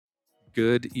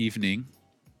Good evening.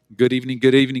 Good evening.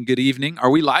 Good evening. Good evening. Are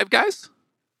we live, guys?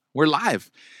 We're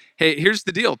live. Hey, here's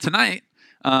the deal. Tonight,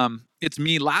 it's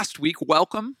me last week.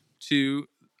 Welcome to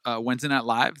Wednesday Night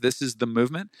Live. This is The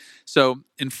Movement. So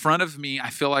in front of me,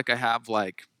 I feel like I have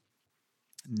like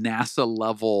NASA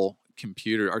level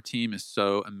computer. Our team is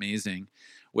so amazing.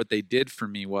 What they did for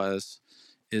me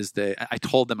is I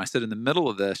told them, I said, in the middle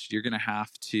of this, you're going to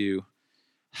have to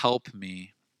help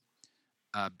me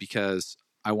because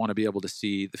I want to be able to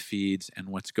see the feeds and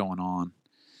what's going on.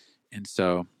 And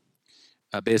so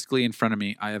basically in front of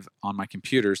me, I have on my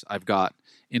computers, I've got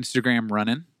Instagram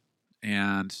running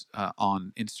and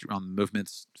on the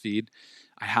movements feed.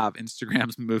 I have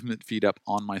Instagram's movement feed up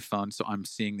on my phone. So I'm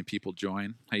seeing the people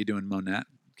join. How you doing, Monette?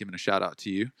 Giving a shout out to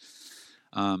you.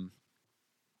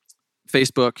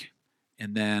 Facebook,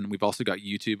 and then we've also got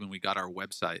YouTube and we got our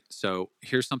website. So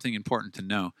here's something important to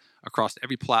know. Across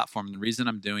every platform, the reason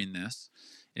I'm doing this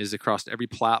is across every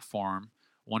platform,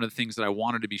 one of the things that I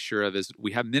wanted to be sure of is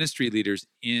we have ministry leaders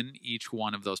in each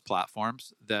one of those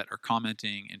platforms that are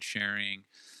commenting and sharing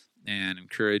and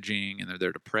encouraging, and they're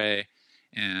there to pray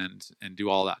and do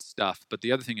all that stuff. But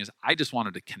the other thing is I just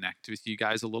wanted to connect with you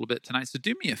guys a little bit tonight. So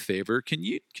do me a favor. Can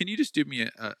you just do me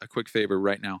a quick favor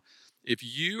right now? If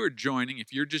you're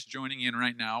just joining in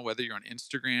right now, whether you're on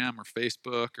Instagram or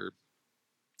Facebook or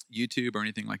YouTube or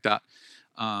anything like that,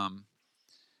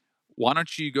 why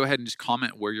don't you go ahead and just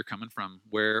comment where you're coming from,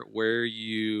 where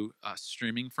you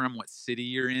streaming from, what city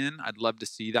you're in. I'd love to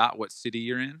see that, what city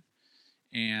you're in,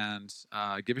 and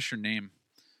give us your name.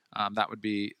 That would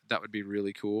be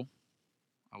really cool.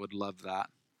 I would love that.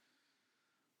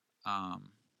 I'm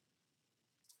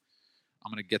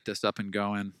gonna get this up and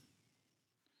going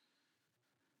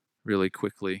really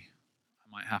quickly. I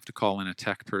might have to call in a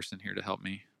tech person here to help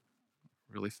me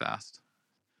really fast.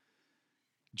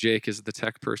 Jake is the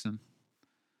tech person.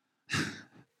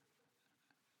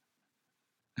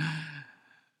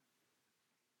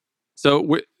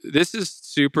 So this is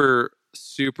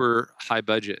super high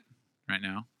budget right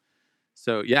now.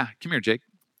 So yeah, come here, Jake.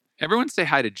 Everyone say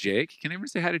hi to Jake. Can everyone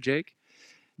say hi to Jake?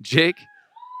 Jake.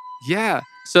 Yeah.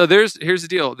 So here's the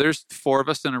deal. There's 4 of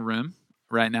us in a room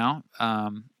right now,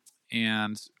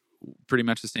 and pretty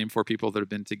much the same 4 people that have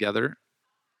been together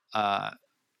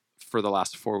for the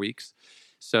last 4 weeks.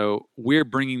 So we're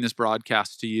bringing this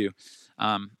broadcast to you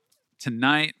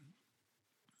tonight.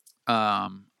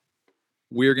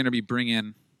 We're going to be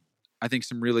bringing, I think,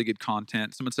 some really good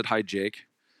content. Someone said hi, Jake.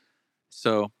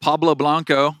 So Pablo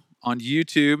Blanco on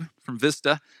YouTube from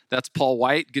Vista. That's Paul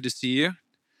White. Good to see you.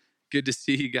 Good to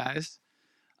see you guys.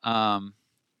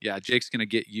 Yeah, Jake's going to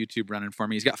get YouTube running for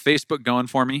me. He's got Facebook going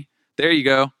for me. There you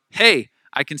go. Hey,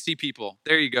 I can see people.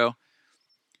 There you go.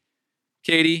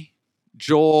 Katie,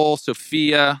 Joel,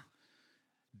 Sophia,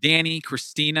 Danny,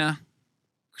 Christina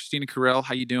Carell.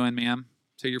 How you doing, ma'am?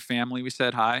 To your family, we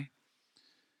said hi.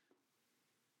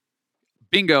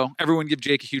 Bingo. Everyone give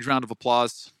Jake a huge round of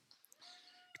applause.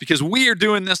 Because we are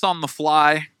doing this on the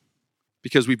fly,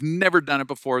 because we've never done it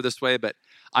before this way, but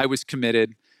I was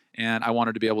committed and I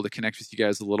wanted to be able to connect with you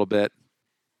guys a little bit.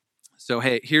 So,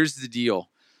 hey, here's the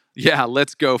deal. Yeah,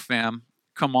 let's go, fam.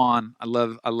 Come on. I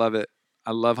love it.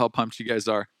 I love how pumped you guys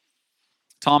are.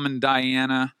 Tom and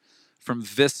Diana from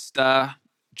Vista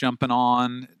jumping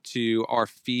on to our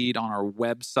feed on our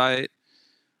website.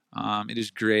 It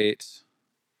is great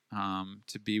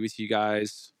to be with you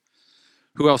guys.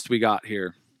 Who else we got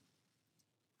here?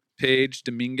 Paige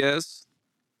Dominguez.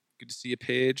 Good to see you,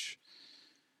 Paige.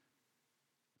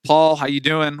 Paul, how you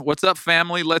doing? What's up,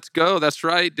 family? Let's go. That's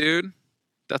right, dude.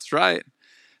 That's right.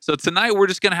 So tonight we're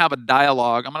just going to have a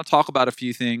dialogue. I'm going to talk about a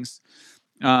few things.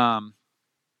 And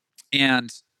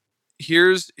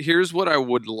here's what I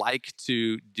would like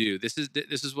to do. This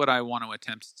is what I want to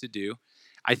attempt to do.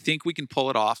 I think we can pull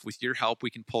it off. With your help,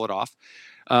 we can pull it off.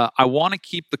 I want to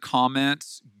keep the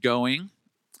comments going.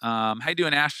 How you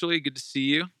doing, Ashley? Good to see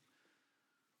you.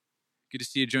 Good to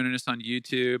see you joining us on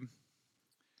YouTube.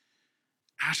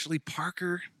 Ashley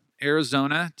Parker,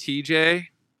 Arizona, TJ,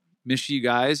 miss you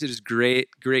guys. It is great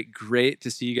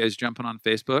to see you guys jumping on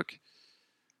Facebook.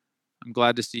 I'm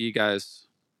glad to see you guys.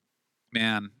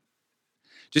 Man,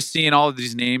 just seeing all of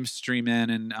these names stream in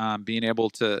and being able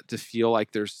to feel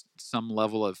like there's some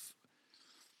level of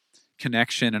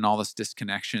connection and all this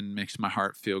disconnection makes my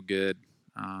heart feel good.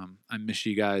 I miss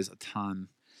you guys a ton.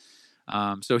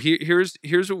 So here's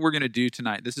what we're going to do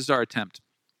tonight. This is our attempt.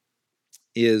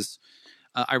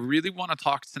 I really want to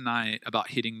talk tonight about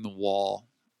hitting the wall.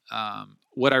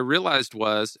 What I realized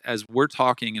was, as we're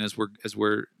talking and as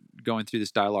we're going through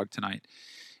this dialogue tonight,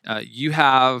 you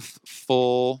have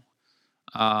full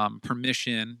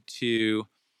permission to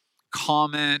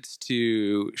comment,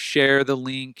 to share the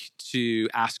link, to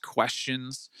ask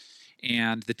questions.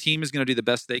 And the team is going to do the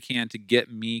best they can to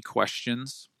get me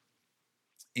questions.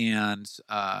 And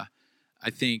I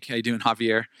think, how you doing,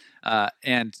 Javier?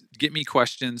 And get me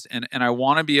questions. And I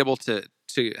want to be able to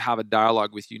have a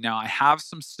dialogue with you. Now, I have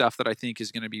some stuff that I think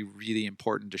is going to be really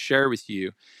important to share with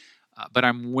you, but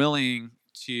I'm willing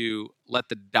to let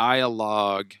the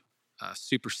dialogue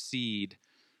supersede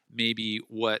maybe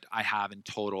what I have in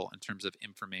total in terms of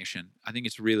information. I think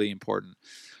it's really important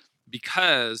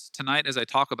because tonight, as I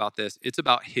talk about this, it's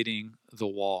about hitting the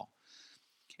wall.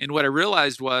 And what I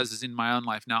realized is in my own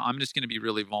life, now I'm just going to be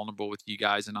really vulnerable with you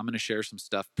guys, and I'm going to share some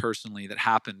stuff personally that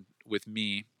happened with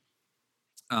me.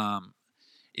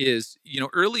 Is,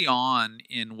 early on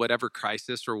in whatever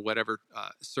crisis or whatever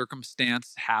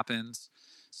circumstance happens,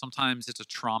 sometimes it's a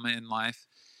trauma in life.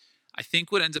 I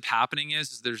think what ends up happening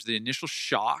is there's the initial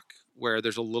shock where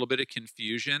there's a little bit of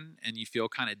confusion and you feel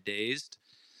kind of dazed.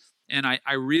 And I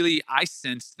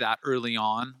sensed that early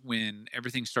on when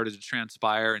everything started to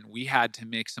transpire and we had to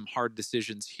make some hard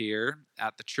decisions here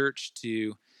at the church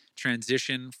to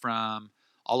transition from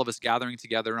all of us gathering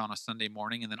together on a Sunday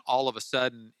morning. And then all of a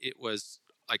sudden it was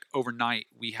like overnight,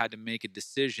 we had to make a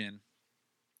decision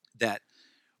that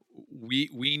we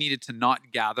needed to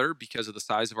not gather because of the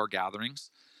size of our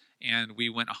gatherings. And we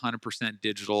went 100%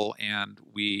 digital, and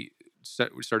we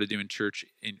started doing church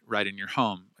right in your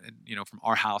home, from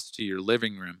our house to your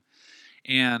living room.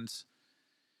 And,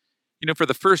 for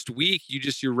the first week,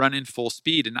 you're running full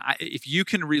speed. And if you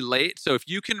can relate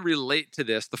to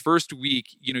this, the first week,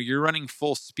 you're running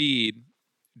full speed,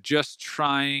 just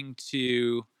trying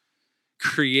to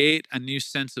create a new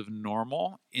sense of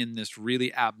normal in this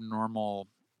really abnormal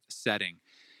setting.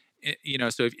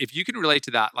 So if you can relate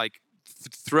to that, like,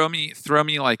 throw me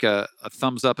like a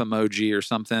thumbs up emoji or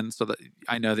something, so that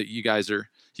I know that you guys are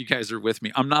with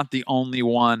me. I'm not the only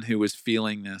one who was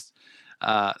feeling this.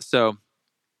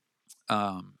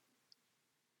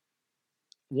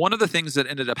 One of the things that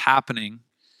ended up happening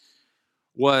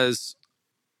was,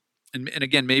 and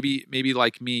again, maybe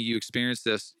like me, you experienced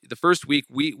this. The first week,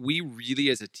 we really,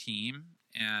 as a team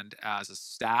and as a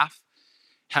staff,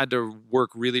 had to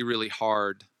work really, really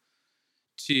hard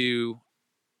to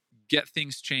get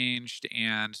things changed.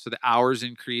 And so the hours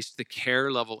increased, the care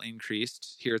level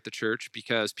increased here at the church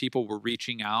because people were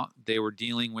reaching out. They were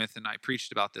dealing with, and I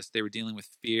preached about this, they were dealing with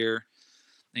fear,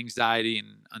 anxiety,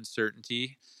 and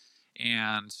uncertainty.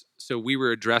 And so we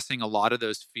were addressing a lot of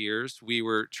those fears. We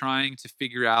were trying to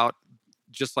figure out,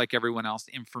 just like everyone else,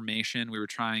 information. We were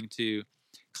trying to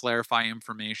clarify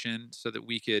information so that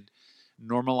we could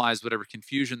normalize whatever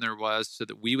confusion there was, so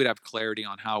that we would have clarity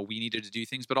on how we needed to do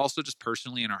things, but also just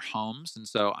personally in our homes. And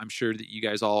so I'm sure that you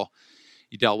guys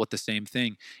you dealt with the same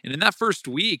thing. And in that first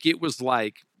week, it was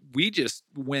like we just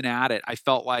went at it. I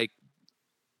felt like,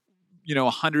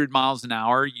 100 miles an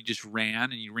hour, you just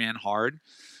ran, and you ran hard.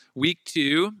 Week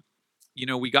 2,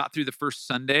 we got through the first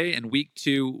Sunday, and week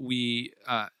 2, we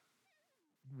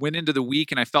went into the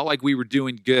week, and I felt like we were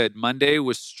doing good. Monday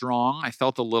was strong. I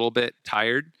felt a little bit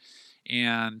tired.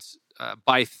 And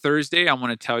by Thursday, I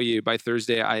want to tell you,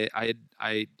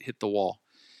 I hit the wall.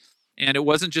 And it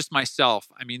wasn't just myself.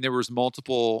 I mean, there was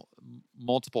multiple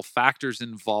factors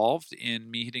involved in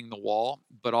me hitting the wall,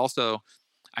 but also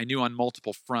I knew on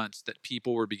multiple fronts that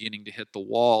people were beginning to hit the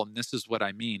wall. And this is what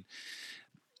I mean.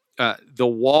 The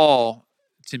wall,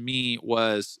 to me,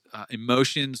 was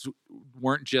emotions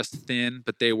weren't just thin,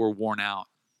 but they were worn out.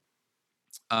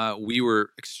 We were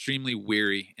extremely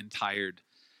weary and tired,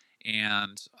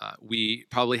 and we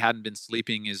probably hadn't been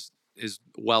sleeping as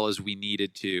well as we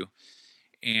needed to.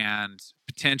 And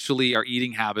potentially our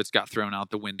eating habits got thrown out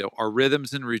the window. Our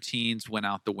rhythms and routines went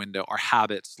out the window. Our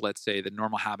habits, let's say the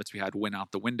normal habits we had, went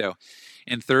out the window.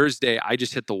 And Thursday, I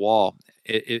just hit the wall.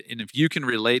 And if you can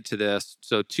relate to this,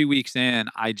 so 2 weeks in,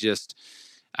 I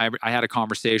had a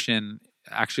conversation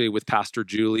actually with Pastor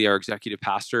Julie, our executive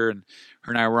pastor, and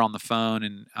her and I were on the phone,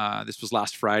 and this was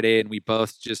last Friday, and we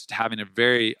both just having a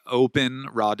very open,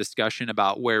 raw discussion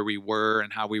about where we were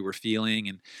and how we were feeling,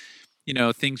 and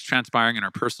things transpiring in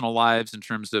our personal lives in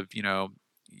terms of,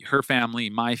 her family,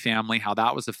 my family, how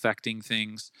that was affecting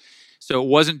things. So it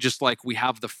wasn't just like we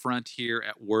have the front here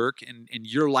at work and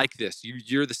you're like this,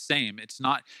 you're the same.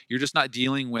 You're just not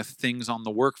dealing with things on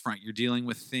the work front. You're dealing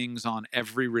with things on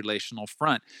every relational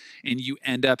front, and you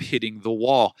end up hitting the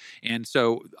wall. And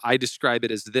so I describe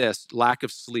it as this: lack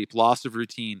of sleep, loss of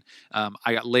routine.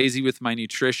 I got lazy with my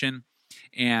nutrition,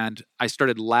 and I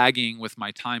started lagging with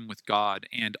my time with God.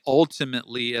 And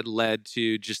ultimately it led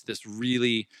to just this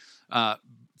really,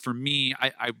 for me,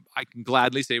 I can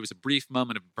gladly say it was a brief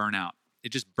moment of burnout.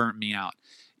 It just burnt me out.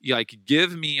 Like,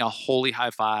 give me a holy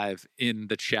high five in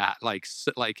the chat. Like,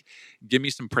 give me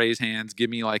some praise hands. Give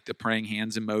me like the praying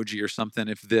hands emoji or something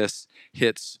if this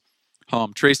hits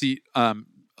home. Tracy, on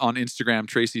Instagram,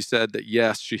 Tracy said that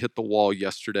yes, she hit the wall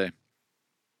yesterday.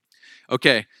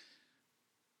 Okay.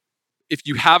 If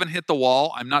you haven't hit the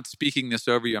wall, I'm not speaking this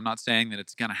over you. I'm not saying that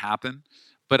it's going to happen,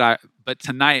 but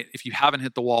tonight, if you haven't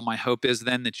hit the wall, my hope is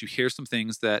then that you hear some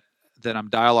things that I'm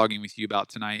dialoguing with you about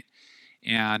tonight,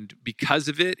 and because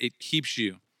of it, it keeps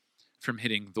you from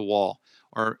hitting the wall,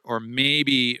 or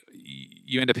maybe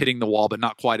you end up hitting the wall, but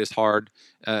not quite as hard,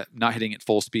 not hitting it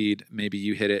full speed. Maybe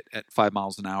you hit it at 5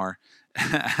 miles an hour,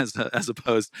 as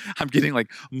opposed. I'm getting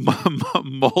like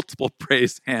multiple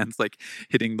praise hands, like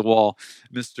hitting the wall.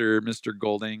 Mr.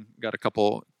 Golding got a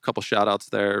couple shout outs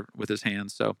there with his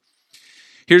hands. So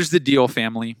here's the deal,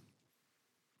 family.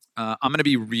 I'm going to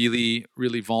be really,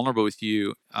 really vulnerable with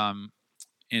you,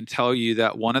 and tell you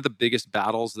that one of the biggest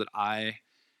battles that I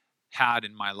had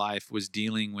in my life was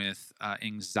dealing with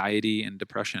anxiety and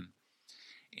depression.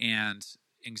 And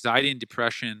anxiety and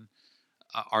depression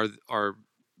are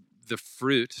the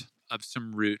fruit of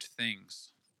some root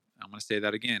things. I'm going to say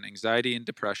that again. Anxiety and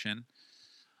depression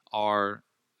are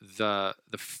the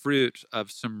fruit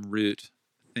of some root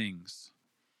things.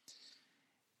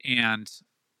 And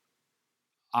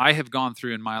I have gone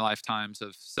through in my lifetimes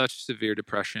of such severe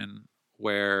depression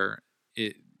where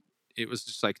it was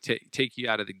just like take you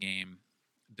out of the game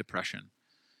depression,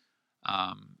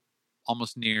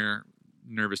 almost near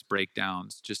nervous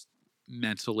breakdowns, just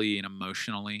mentally and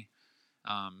emotionally,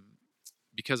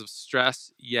 because of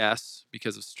stress. Yes,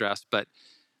 because of stress, but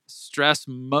stress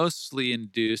mostly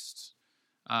induced,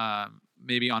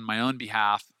 maybe on my own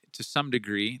behalf to some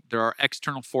degree. There are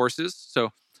external forces.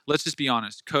 So let's just be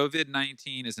honest.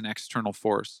 COVID-19 is an external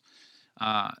force.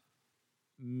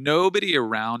 Nobody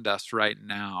around us right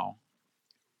now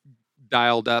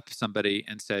dialed up somebody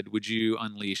and said, would you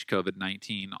unleash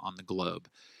COVID-19 on the globe?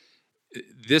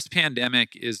 This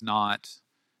pandemic is not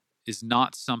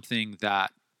something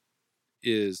that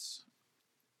has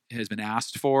been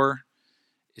asked for.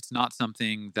 It's not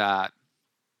something that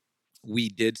we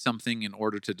did something in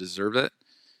order to deserve it.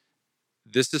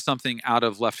 This is something out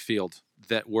of left field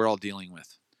that we're all dealing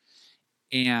with.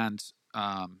 And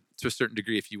to a certain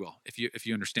degree, if you will, if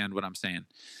you understand what I'm saying.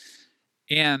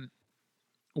 And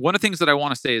one of the things that I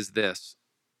want to say is this: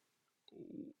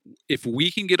 if we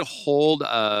can get a hold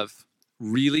of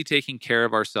really taking care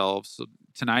of ourselves, so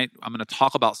tonight I'm going to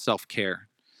talk about self-care.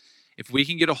 If we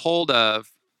can get a hold of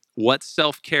what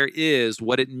self-care is,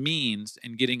 what it means,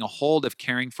 and getting a hold of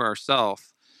caring for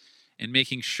ourselves and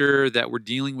making sure that we're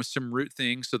dealing with some root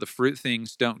things so the fruit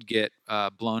things don't get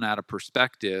blown out of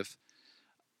perspective,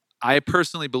 I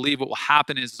personally believe what will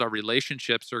happen is our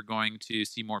relationships are going to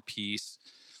see more peace.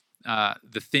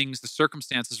 The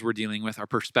circumstances we're dealing with, our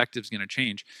perspective is going to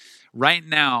change. Right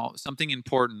now, something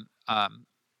important. I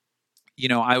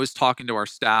was talking to our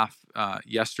staff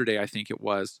yesterday, I think it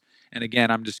was, and again,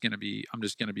 I'm just going to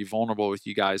be vulnerable with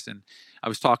you guys. And I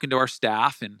was talking to our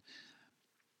staff, and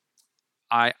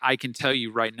I can tell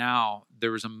you right now,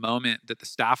 there was a moment that the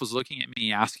staff was looking at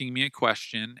me, asking me a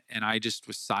question, and I just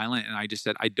was silent. And I just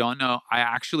said, I don't know.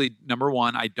 Number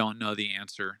one, I don't know the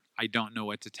answer. I don't know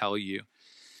what to tell you.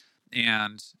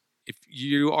 And if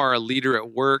you are a leader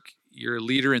at work, you're a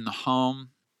leader in the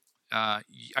home, I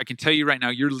can tell you right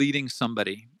now, you're leading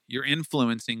somebody. You're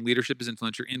influencing. Leadership is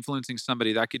influence. You're influencing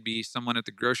somebody. That could be someone at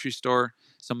the grocery store,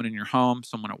 someone in your home,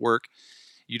 someone at work.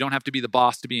 You don't have to be the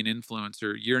boss to be an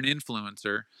influencer. You're an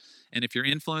influencer. And if you're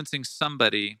influencing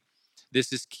somebody,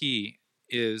 this is key,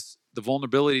 is the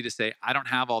vulnerability to say, I don't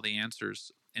have all the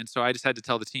answers. And so I just had to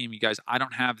tell the team, you guys, I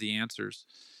don't have the answers.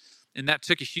 And that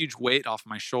took a huge weight off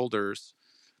my shoulders.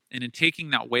 And in taking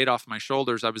that weight off my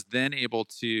shoulders, I was then able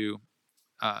to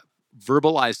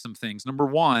verbalize some things. Number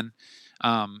one,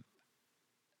 I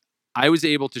was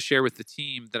able to share with the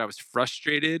team that I was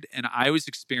frustrated, and I was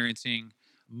experiencing,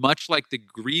 much like the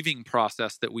grieving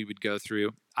process that we would go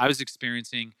through, I was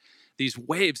experiencing these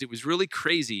waves. It was really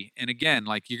crazy. And again,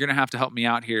 like, you're going to have to help me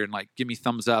out here and like give me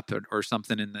thumbs up or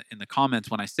something in the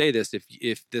comments when I say this,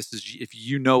 if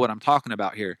you know what I'm talking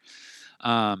about here.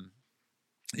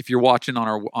 If you're watching on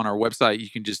our website, you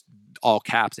can just all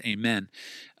caps amen.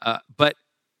 But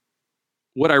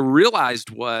what I realized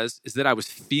is that I was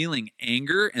feeling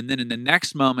anger, and then in the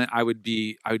next moment I would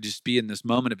just be in this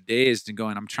moment of dazed and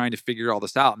going, I'm trying to figure all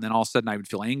this out, and then all of a sudden I would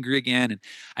feel angry again, and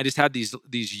I just had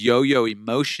these yo-yo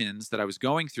emotions that I was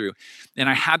going through, and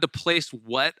I had to place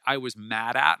what I was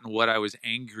mad at and what I was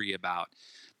angry about.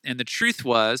 And the truth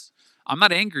was, I'm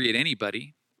not angry at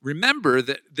anybody. Remember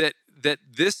that that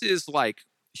this is like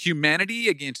humanity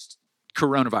against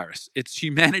coronavirus. It's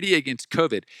humanity against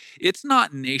COVID. It's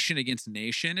not nation against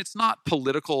nation. It's not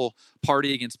political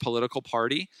party against political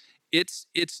party. It's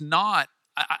not.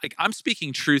 I'm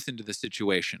speaking truth into the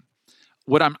situation.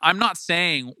 What I'm not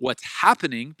saying what's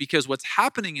happening, because what's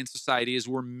happening in society is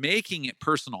we're making it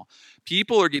personal.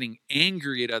 People are getting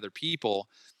angry at other people,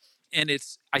 and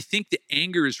I think the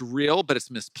anger is real, but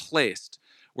it's misplaced.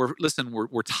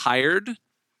 We're tired,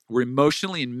 we're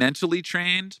emotionally and mentally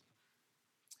trained,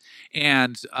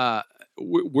 and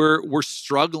we're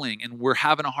struggling, and we're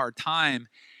having a hard time,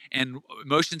 and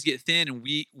emotions get thin, and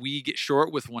we get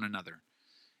short with one another,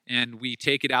 and we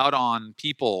take it out on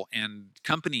people and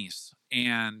companies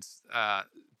and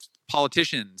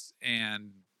politicians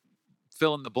and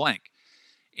fill in the blank.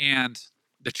 And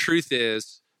the truth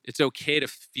is, it's okay to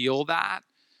feel that,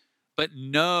 but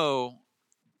know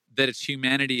that it's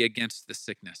humanity against the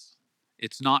sickness.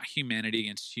 It's not humanity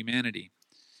against humanity.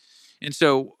 And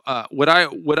so what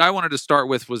I wanted to start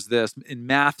with was this. In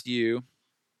Matthew,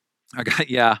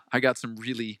 I got some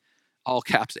really all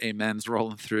caps amens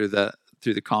rolling through the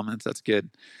comments. That's good.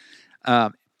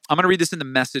 I'm going to read this in the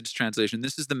Message translation.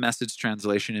 This is the Message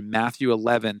translation in Matthew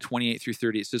 11, 28 through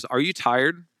 30. It says, "Are you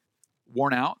tired,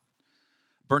 worn out,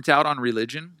 burnt out on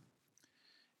religion?"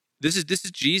 This is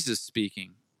Jesus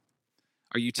speaking.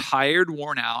 Are you tired,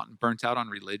 worn out, and burnt out on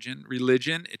religion?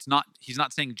 Religion, he's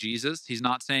not saying Jesus. He's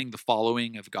not saying the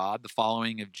following of God, the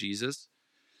following of Jesus.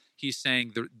 He's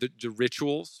saying the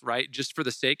rituals, right? Just for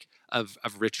the sake of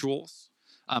rituals,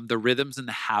 the rhythms and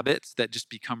the habits that just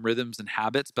become rhythms and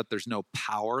habits, but there's no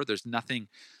power. There's nothing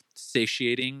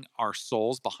satiating our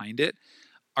souls behind it.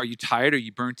 Are you tired? Are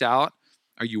you burnt out?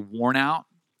 Are you worn out?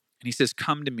 And he says,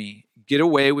 "Come to me, get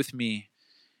away with me,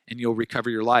 and you'll recover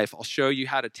your life. I'll show you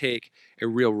how to take a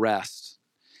real rest."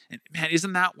 And man,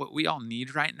 isn't that what we all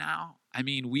need right now? I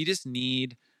mean, we just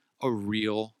need a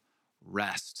real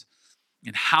rest.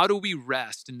 And how do we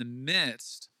rest in the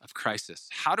midst of crisis?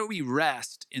 How do we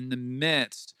rest in the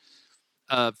midst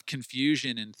of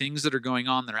confusion and things that are going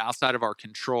on that are outside of our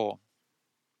control?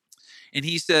 And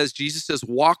Jesus says,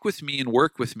 "Walk with me and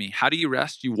work with me." How do you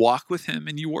rest? You walk with him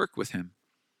and you work with him.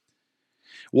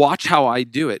 Watch how I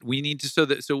do it.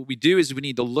 So what we do is we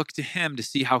need to look to him to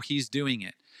see how he's doing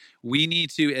it. We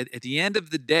need to, at the end of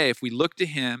the day, if we look to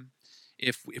him,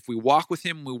 if we walk with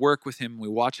him, we work with him, we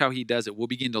watch how he does it, we'll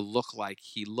begin to look like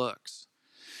he looks.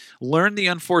 Learn the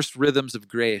unforced rhythms of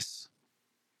grace.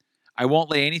 I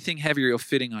won't lay anything heavy or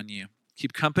ill-fitting on you.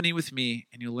 Keep company with me,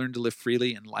 and you'll learn to live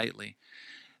freely and lightly.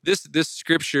 This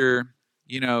scripture,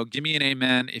 give me an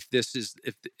amen if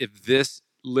this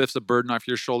lifts a burden off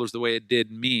your shoulders the way it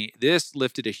did me. This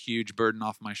lifted a huge burden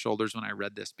off my shoulders when I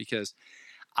read this, because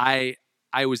I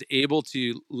was able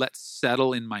to let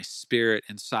settle in my spirit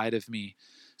inside of me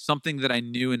something that I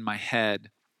knew in my head,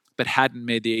 but hadn't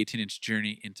made the 18-inch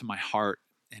journey into my heart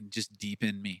and just deep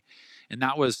in me. And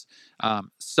that was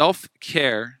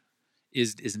self-care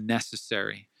is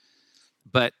necessary,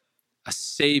 but a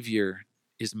Savior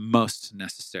is most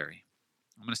necessary.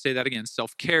 I'm going to say that again.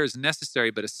 Self-care is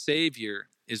necessary, but a Savior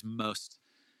is most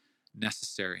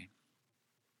necessary.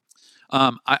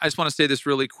 I just want to say this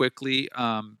really quickly.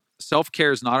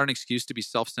 Self-care is not an excuse to be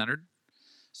self-centered.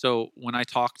 So when I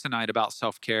talk tonight about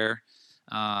self-care,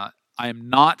 I am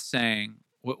not saying,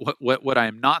 what I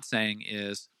am not saying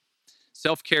is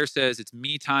self-care says it's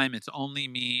me time, it's only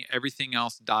me, everything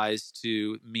else dies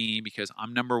to me because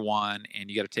I'm number one and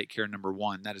you got to take care of number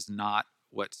one. That is not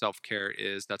what self-care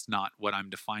is. That's not what I'm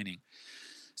defining.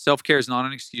 Self-care is not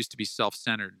an excuse to be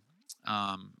self-centered,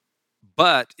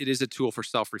 but it is a tool for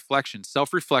self-reflection.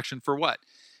 Self-reflection for what?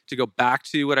 To go back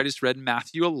to what I just read in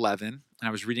Matthew 11, and I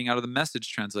was reading out of the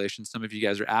Message translation. Some of you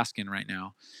guys are asking right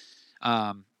now,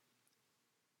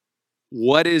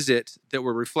 what is it that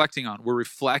we're reflecting on? We're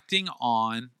reflecting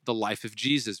on the life of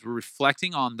Jesus. We're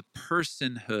reflecting on the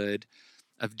personhood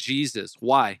of Jesus.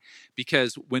 Why?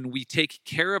 Because when we take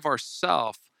care of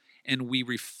ourselves and we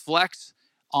reflect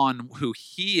on who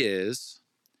he is,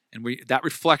 and that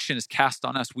reflection is cast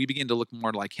on us, we begin to look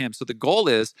more like him. So the goal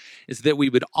is that we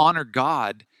would honor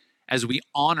God as we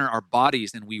honor our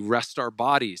bodies and we rest our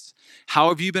bodies. How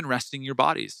have you been resting your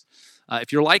bodies?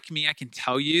 If you're like me, I can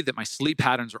tell you that my sleep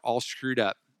patterns are all screwed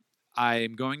up.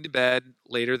 I'm going to bed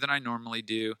later than I normally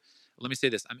do. Let me say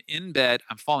this. I'm in bed.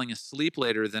 I'm falling asleep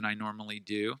later than I normally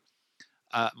do.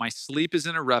 My sleep is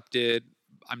interrupted.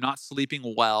 I'm not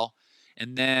sleeping well.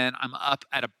 And then I'm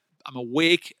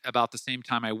awake about the same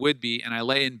time I would be. And I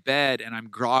lay in bed and I'm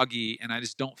groggy and I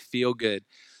just don't feel good.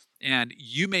 And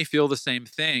you may feel the same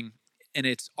thing. And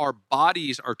it's our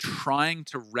bodies are trying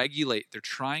to regulate. They're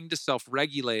trying to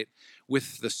self-regulate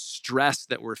with the stress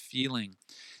that we're feeling.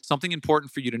 Something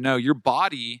important for you to know, your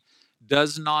body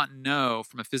does not know,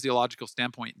 from a physiological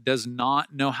standpoint, does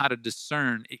not know how to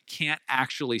discern. It can't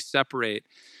actually separate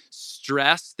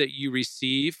stress that you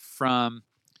receive from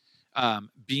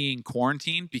being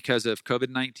quarantined because of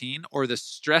COVID-19 or the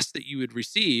stress that you would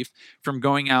receive from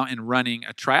going out and running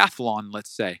a triathlon, let's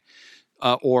say,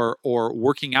 or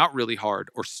working out really hard,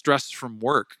 or stress from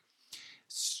work.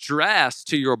 Stress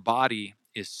to your body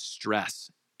is stress.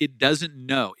 It doesn't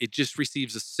know. It just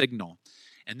receives a signal.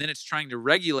 And then it's trying to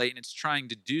regulate, and it's trying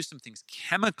to do some things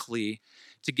chemically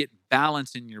to get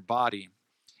balance in your body.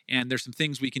 And there's some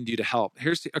things we can do to help.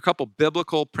 Here's a couple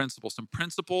biblical principles, some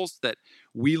principles that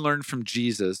we learned from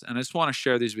Jesus. And I just want to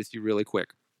share these with you really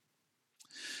quick.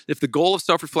 If the goal of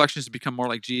self-reflection is to become more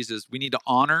like Jesus, we need to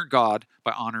honor God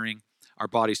by honoring our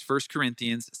bodies. 1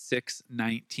 Corinthians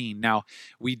 6:19. Now,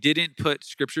 we didn't put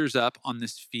scriptures up on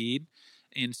this feed.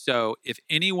 And so if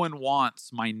anyone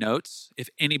wants my notes, if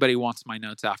anybody wants my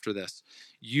notes after this,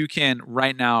 you can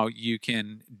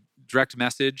direct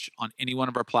message on any one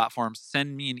of our platforms.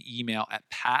 Send me an email at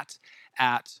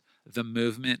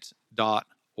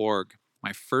pat@themovement.org.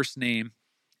 My first name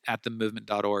at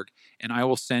themovement.org. And I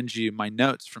will send you my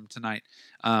notes from tonight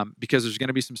because there's going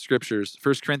to be some scriptures.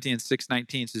 1 Corinthians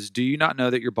 6:19 says, "Do you not know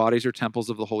that your bodies are temples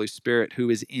of the Holy Spirit who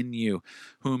is in you,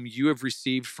 whom you have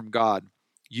received from God?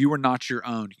 You are not your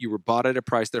own. You were bought at a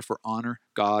price. Therefore, honor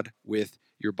God with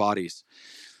your bodies."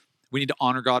 We need to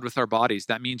honor God with our bodies.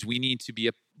 That means we need to be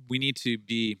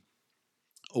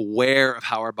aware of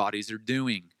how our bodies are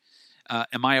doing.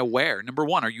 Am I aware? Number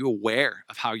one, are you aware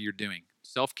of how you're doing?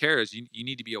 Self-care is you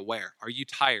need to be aware. Are you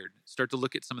tired? Start to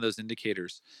look at some of those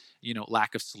indicators.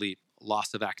 Lack of sleep,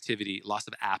 loss of activity, loss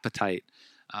of appetite,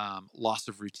 loss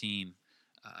of routine,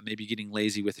 maybe getting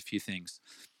lazy with a few things.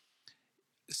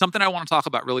 Something I want to talk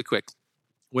about really quick.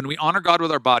 When we honor God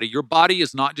with our body, your body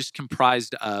is not just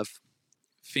comprised of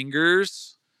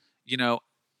fingers,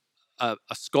 a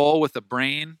skull with a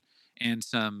brain and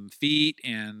some feet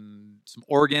and some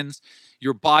organs.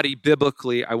 Your body,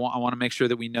 biblically, I want to make sure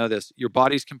that we know this. Your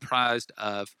body is comprised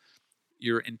of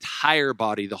your entire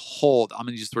body, the whole. I'm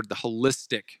going to use the word, the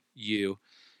holistic you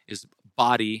is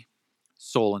body,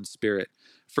 soul, and spirit.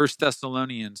 1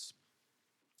 Thessalonians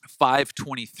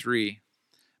 5:23.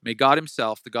 May God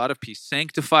himself, the God of peace,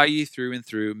 sanctify you through and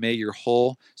through. May your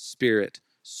whole spirit,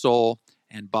 soul,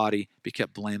 and body be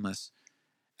kept blameless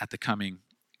at the coming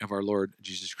of our Lord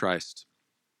Jesus Christ.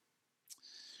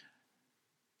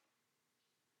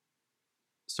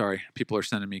 Sorry, people are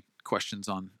sending me questions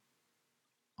on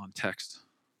text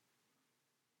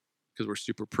because we're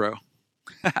super pro.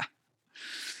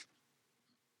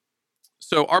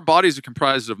 So our bodies are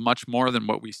comprised of much more than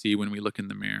what we see when we look in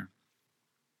the mirror.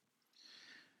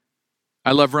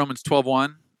 I love Romans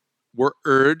 12:1. We're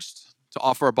urged to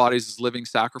offer our bodies as living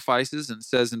sacrifices. And it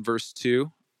says in verse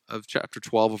 2 of chapter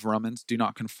 12 of Romans, do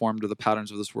not conform to the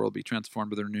patterns of this world, be transformed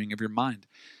by the renewing of your mind.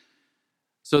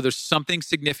 So there's something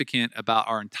significant about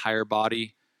our entire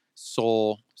body,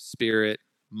 soul, spirit,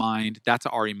 mind. That's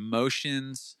our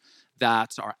emotions.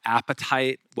 That's our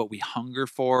appetite, what we hunger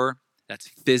for. That's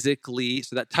physically.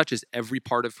 So that touches every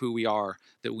part of who we are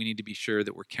that we need to be sure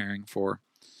that we're caring for.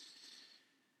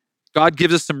 God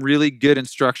gives us some really good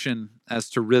instruction as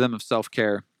to rhythm of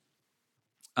self-care.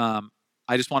 I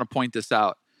just want to point this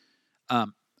out.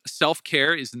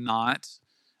 Self-care is not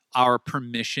our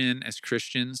permission as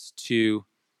Christians to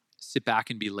sit back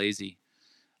and be lazy.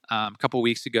 A couple of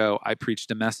weeks ago, I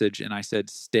preached a message and I said,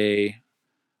 stay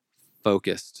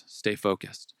focused.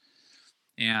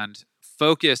 And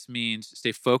focus means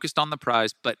stay focused on the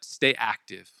prize, but stay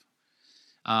active.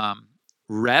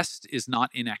 Rest is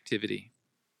not inactivity.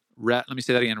 Let me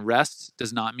say that again. Rest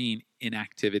does not mean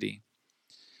inactivity.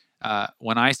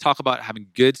 When I talk about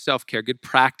having good self-care, good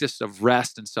practice of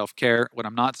rest and self-care, what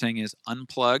I'm not saying is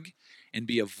unplug and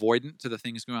be avoidant to the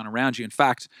things going on around you. In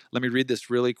fact, let me read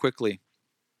this really quickly.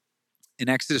 In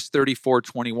Exodus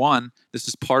 34:21, this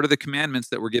is part of the commandments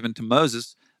that were given to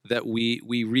Moses that we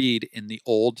read in the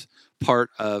old part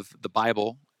of the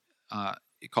Bible,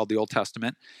 called the Old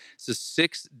Testament. It says,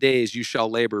 6 days you shall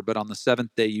labor, but on the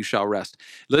seventh day you shall rest.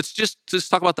 Let's just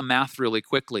talk about the math really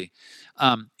quickly.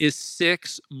 Is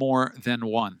 6 more than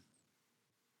 1?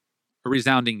 A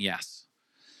resounding yes.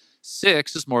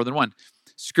 6 is more than 1.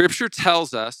 Scripture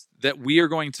tells us that we are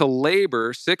going to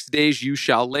labor. 6 days you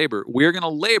shall labor. We're going to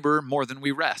labor more than we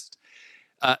rest.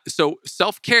 So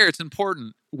self-care, it's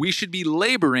important. We should be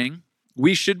laboring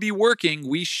We should be working.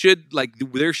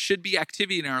 There should be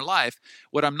activity in our life.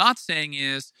 What I'm not saying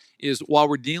is while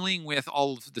we're dealing with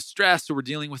all of the stress or we're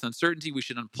dealing with uncertainty, we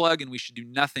should unplug and we should do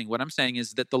nothing. What I'm saying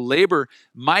is that the labor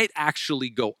might actually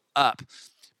go up,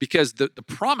 because the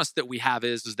promise that we have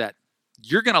is that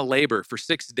you're going to labor for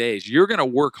 6 days. You're going to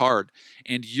work hard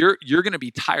and you're going to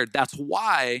be tired. That's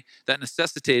why that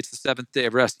necessitates the seventh day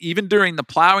of rest. Even during the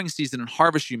plowing season and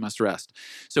harvest, you must rest.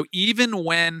 So even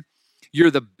when you're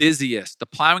the busiest, the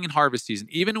plowing and harvest season,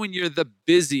 even when you're the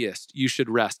busiest, you should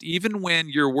rest. Even when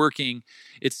you're working,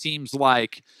 it seems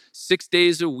like 6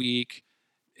 days a week,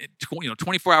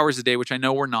 24 hours a day, which I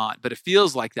know we're not, but it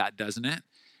feels like that, doesn't it?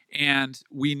 And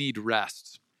we need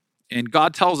rest. And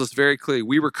God tells us very clearly,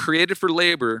 we were created for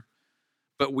labor,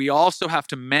 but we also have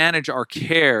to manage our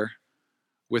care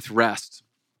with rest.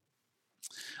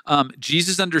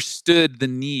 Jesus understood the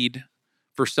need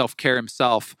for self-care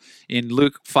himself. In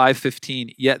Luke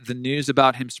 5:15, yet the news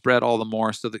about him spread all the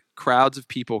more, so that crowds of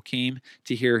people came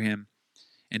to hear him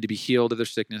and to be healed of their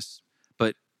sickness.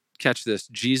 But catch this,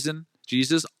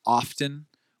 Jesus often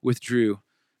withdrew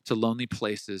to lonely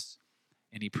places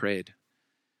and he prayed.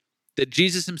 That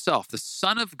Jesus himself, the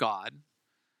Son of God,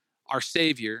 our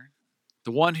Savior,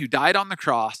 the one who died on the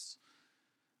cross,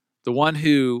 the one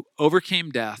who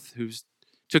overcame death, who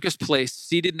took his place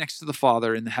seated next to the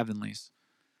Father in the heavenlies,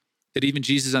 that even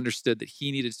Jesus understood that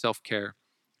he needed self-care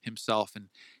himself. And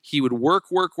he would work,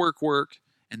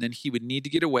 and then he would need to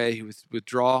get away. He would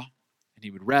withdraw, and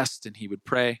he would rest, and he would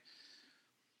pray.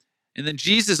 And then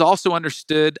Jesus also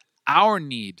understood our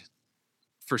need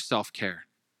for self-care.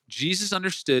 Jesus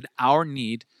understood our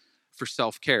need for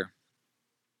self-care.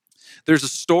 There's a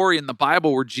story in the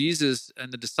Bible where Jesus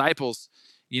and the disciples,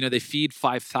 they feed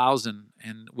 5,000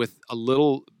 and with a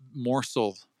little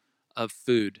morsel of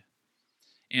food,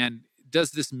 and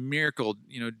does this miracle.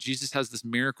 Jesus has this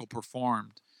miracle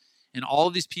performed, and all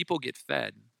of these people get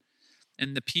fed.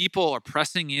 And the people are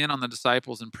pressing in on the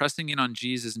disciples and pressing in on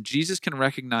Jesus, and Jesus can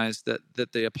recognize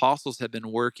that the apostles have been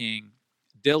working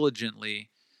diligently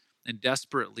and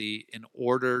desperately in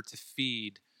order to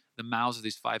feed the mouths of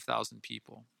these 5,000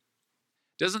 people.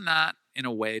 Doesn't that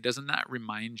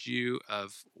remind you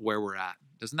of where we're at?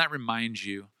 Doesn't that remind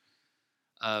you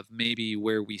of maybe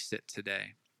where we sit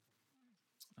today?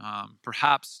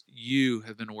 Perhaps you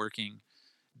have been working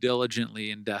diligently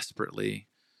and desperately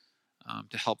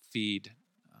to help feed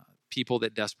people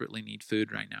that desperately need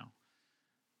food right now,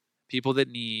 people that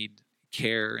need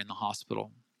care in the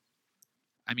hospital.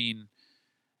 I mean,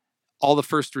 all the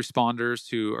first responders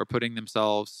who are putting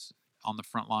themselves on the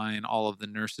front line, all of the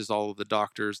nurses, all of the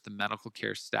doctors, the medical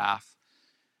care staff,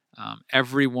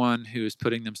 everyone who is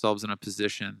putting themselves in a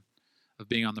position of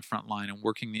being on the front line and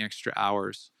working the extra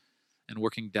hours and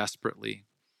working desperately.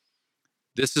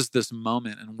 This is this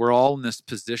moment, and we're all in this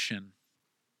position.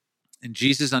 And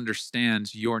Jesus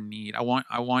understands your need. I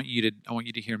want you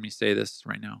to hear me say this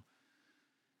right now.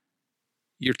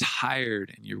 You're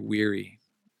tired and you're weary.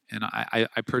 And I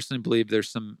personally believe there's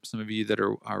some of you that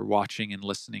are watching and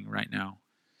listening right now.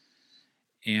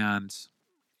 And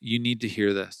you need to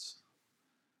hear this.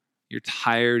 You're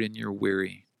tired and you're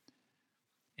weary.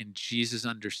 And Jesus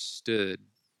understood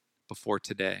before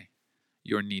today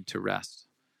your need to rest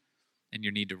and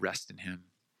your need to rest in him.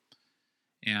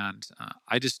 And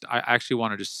I actually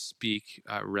want to just speak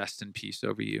rest and peace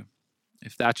over you.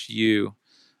 If that's you,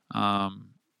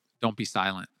 don't be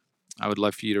silent. I would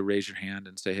love for you to raise your hand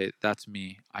and say, hey, that's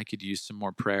me. I could use some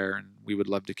more prayer, and we would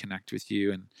love to connect with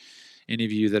you. And any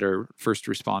of you that are first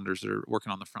responders that are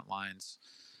working on the front lines,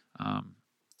 not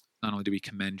only do we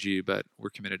commend you, but we're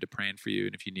committed to praying for you.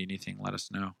 And if you need anything, let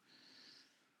us know.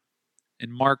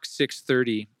 In Mark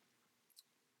 6:30, it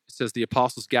says, the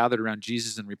apostles gathered around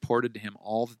Jesus and reported to him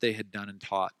all that they had done and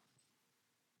taught.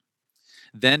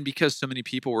 Then, because so many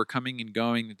people were coming and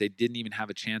going that they didn't even have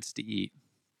a chance to eat,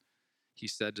 he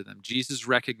said to them, Jesus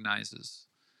recognizes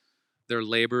their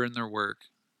labor and their work,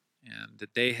 and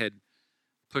that they had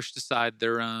pushed aside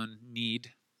their own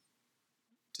need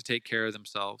to take care of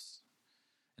themselves.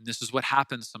 And this is what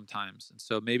happens sometimes. And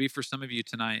so maybe for some of you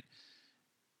tonight,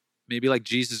 maybe like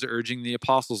Jesus urging the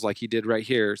apostles like he did right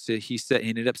here. So he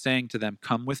ended up saying to them,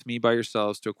 come with me by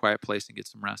yourselves to a quiet place and get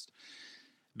some rest.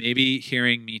 Maybe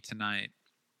hearing me tonight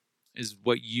is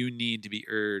what you need to be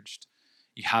urged.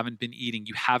 You haven't been eating.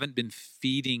 You haven't been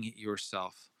feeding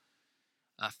yourself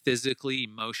physically,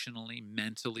 emotionally,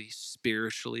 mentally,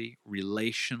 spiritually,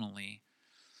 relationally.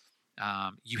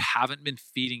 You haven't been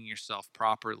feeding yourself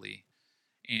properly.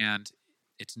 And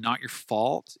it's not your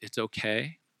fault. It's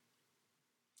okay.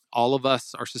 All of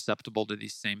us are susceptible to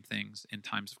these same things in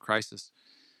times of crisis.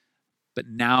 but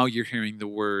now you're hearing the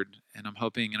word, and I'm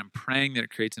hoping and I'm praying that it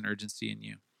creates an urgency in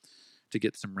you to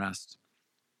get some rest.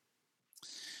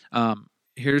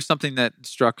 Here's something that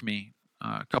struck me,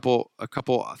 a couple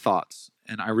thoughts,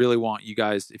 and I really want you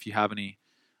guys, if you have any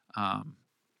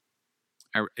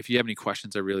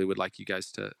questions, I really would like you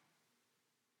guys to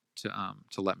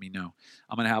let me know.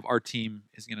 I'm going to have our team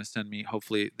is going to send me,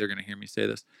 hopefully they're going to hear me say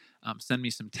this, send me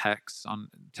some text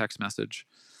message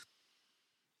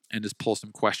and just pull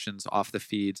some questions off the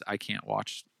feeds. I can't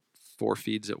watch 4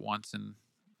 feeds at once and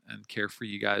care for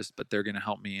you guys, but they're going to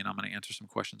help me, and I'm going to answer some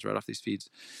questions right off these feeds.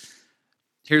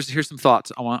 Here's some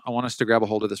thoughts. I want us to grab a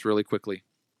hold of this really quickly.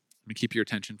 Let me keep your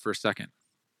attention for a second.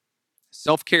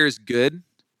 Self-care is good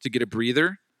to get a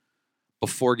breather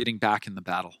before getting back in the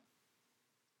battle.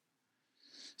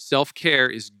 Self-care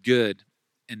is good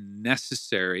and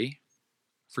necessary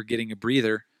for getting a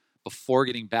breather before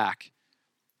getting back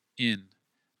in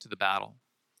to the battle.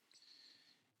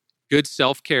 Good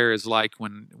self-care is like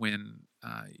when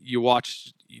you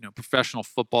watch professional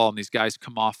football and these guys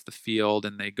come off the field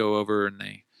and they go over and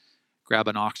they grab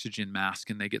an oxygen mask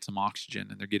and they get some oxygen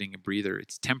and they're getting a breather.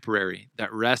 It's temporary.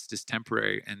 That rest is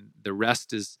temporary, and the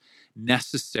rest is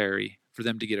necessary for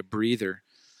them to get a breather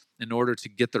in order to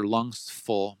get their lungs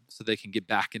full so they can get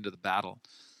back into the battle.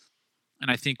 And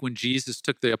I think when Jesus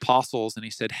took the apostles and he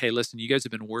said, hey, listen, you guys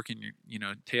have been working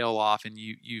your tail off, and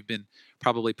you've been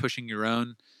probably pushing your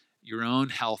own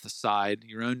health aside,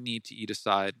 your own need to eat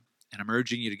aside, and I'm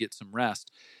urging you to get some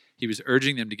rest. He was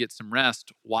urging them to get some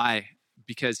rest. Why?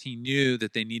 Because he knew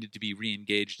that they needed to be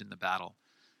re-engaged in the battle.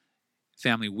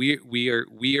 Family, we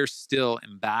are still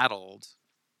embattled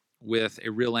with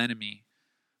a real enemy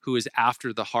who is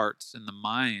after the hearts and the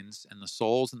minds and the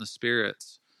souls and the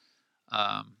spirits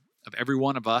of every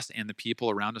one of us and the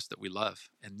people around us that we love.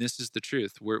 And this is the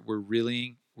truth. We're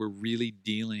really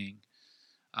dealing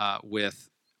with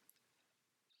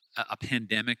a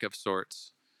pandemic of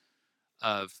sorts,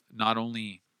 of not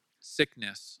only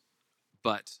sickness,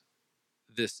 but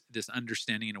this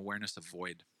understanding and awareness of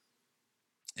void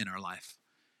in our life.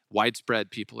 Widespread,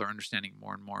 people are understanding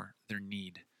more and more their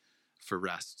need for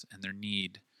rest and their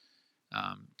need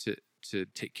to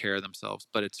take care of themselves,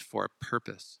 but it's for a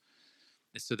purpose.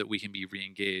 It's so that we can be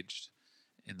re-engaged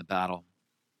in the battle.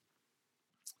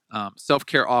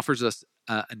 Self-care offers us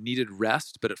a needed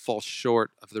rest, but it falls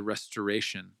short of the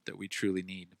restoration that we truly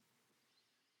need.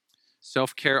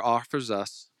 Self-care offers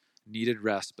us needed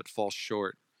rest, but falls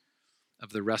short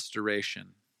of the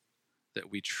restoration that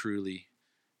we truly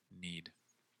need.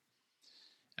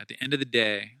 At the end of the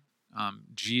day,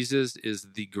 Jesus is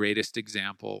the greatest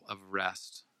example of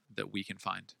rest that we can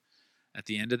find. At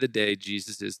the end of the day,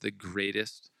 Jesus is the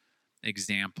greatest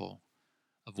example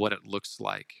of what it looks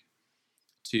like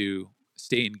to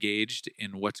stay engaged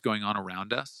in what's going on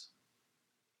around us,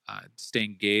 stay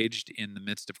engaged in the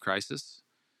midst of crisis.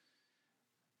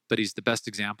 But he's the best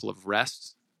example of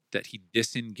rest, that he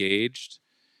disengaged.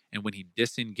 And when he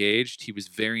disengaged, he was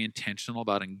very intentional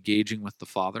about engaging with the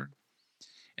Father.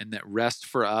 And that rest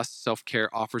for us, self-care,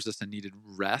 offers us a needed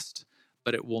rest,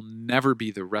 but it will never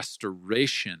be the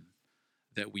restoration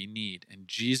that we need. And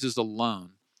Jesus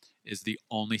alone is the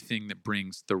only thing that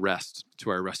brings the rest to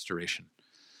our restoration.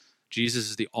 Jesus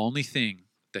is the only thing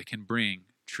that can bring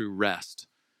true rest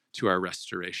to our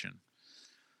restoration.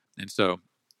 And so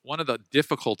one of the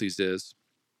difficulties is,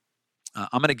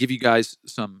 I'm going to give you guys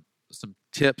some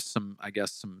tips, some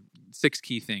 6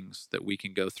 key things that we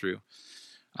can go through,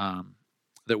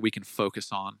 that we can focus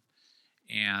on.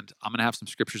 And I'm going to have some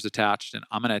scriptures attached, and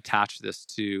I'm going to attach this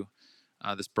to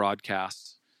this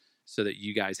broadcast so that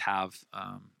you guys have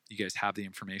the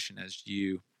information as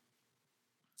you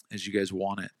guys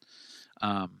want it.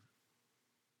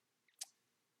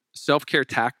 Self-care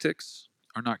tactics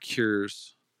are not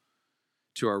cures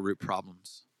to our root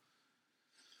problems.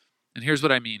 And here's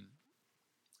what I mean.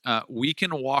 We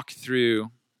can walk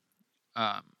through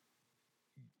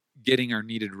getting our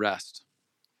needed rest,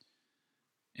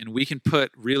 and we can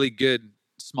put really good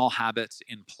small habits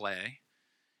in play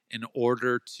in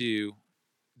order to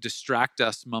distract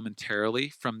us momentarily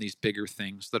from these bigger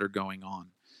things that are going on.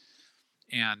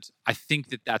 And I think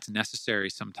that that's necessary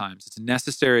sometimes. It's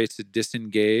necessary to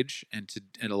disengage and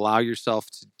allow yourself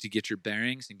to get your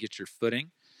bearings and get your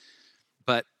footing.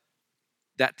 But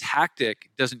that tactic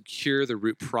doesn't cure the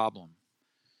root problem.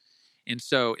 And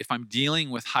so if I'm dealing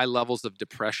with high levels of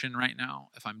depression right now,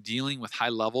 if I'm dealing with high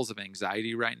levels of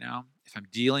anxiety right now, if I'm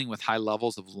dealing with high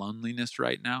levels of loneliness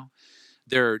right now,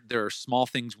 there are small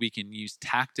things we can use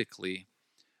tactically,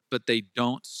 but they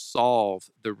don't solve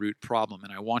the root problem.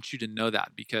 And I want you to know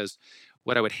that, because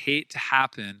what I would hate to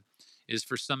happen is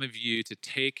for some of you to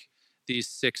take these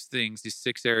 6 things, these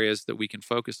 6 areas that we can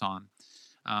focus on,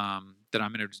 that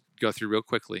I'm going to go through real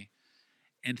quickly,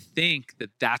 and think that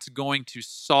that's going to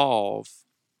solve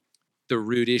the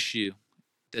root issue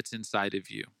that's inside of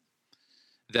you.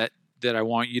 That I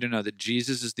want you to know that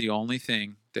Jesus is the only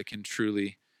thing that can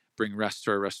truly bring rest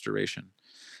to our restoration.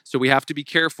 So we have to be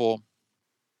careful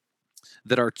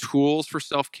that our tools for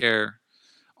self-care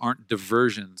aren't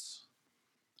diversions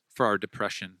for our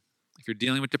depression. If you're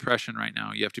dealing with depression right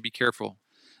now, you have to be careful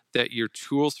that your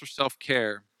tools for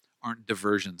self-care aren't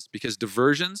diversions, because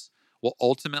diversions will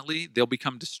ultimately, they'll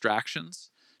become distractions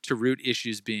to root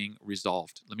issues being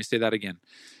resolved. Let me say that again.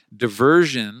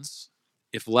 Diversions,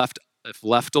 if left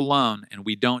alone and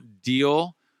we don't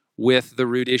deal with the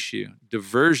root issue,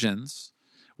 diversions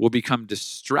will become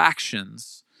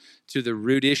distractions to the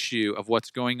root issue of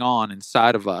what's going on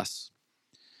inside of us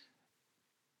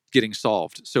getting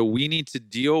solved. So we need to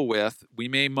deal with, we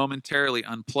may momentarily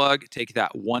unplug, take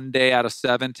that 1 day out of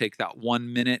 7, take that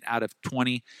 1 minute out of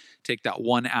 20, take that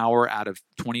 1 hour out of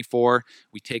 24.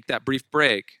 We take that brief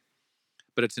break,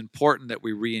 but it's important that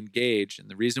we re-engage. And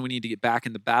the reason we need to get back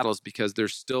in the battle is because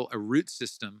there's still a root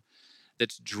system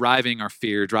that's driving our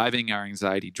fear, driving our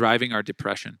anxiety, driving our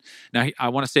depression. Now, I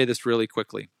want to say this really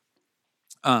quickly.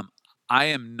 I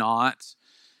am not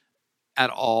at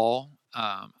all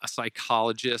a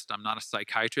psychologist. I'm not a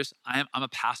psychiatrist. I'm a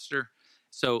pastor.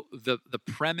 So the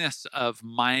premise of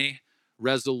my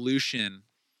resolution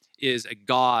is a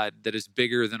God that is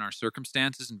bigger than our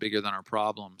circumstances and bigger than our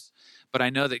problems. But I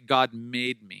know that God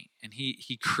made me, and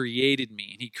He created me,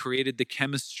 and He created the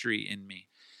chemistry in me.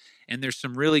 And there's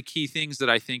some really key things that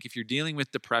I think, if you're dealing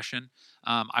with depression,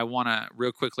 I want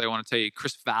to tell you,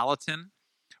 Chris Valentin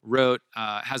wrote,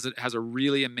 has a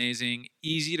really amazing,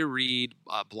 easy to read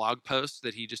blog post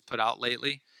that he just put out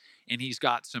lately. And he's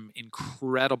got some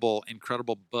incredible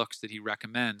books that he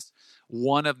recommends.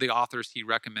 One of the authors he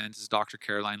recommends is Dr.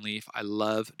 Caroline Leaf. I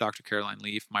love Dr. Caroline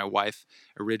Leaf. My wife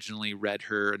originally read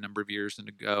her a number of years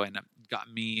ago and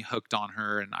got me hooked on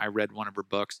her, and I read one of her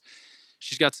books.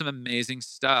 She's got some amazing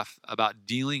stuff about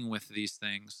dealing with these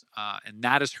things, and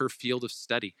that is her field of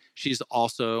study. She's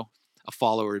also a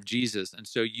follower of Jesus, and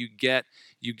so you get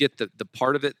the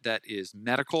part of it that is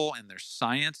medical and there's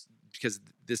science, because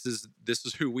this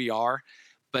is who we are,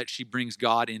 but she brings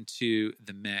God into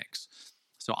the mix.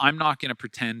 So I'm not going to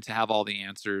pretend to have all the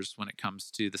answers when it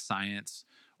comes to the science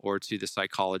or to the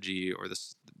psychology or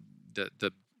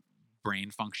the brain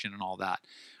function and all that.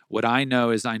 What I know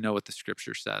is I know what the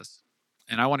scripture says.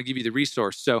 And I want to give you the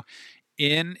resource. So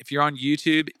if you're on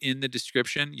YouTube, in the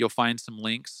description, you'll find some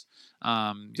links.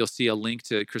 You'll see a link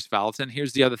to Chris Valentin.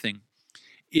 Here's the other thing.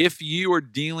 If you are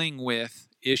dealing with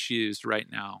issues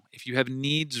right now, if you have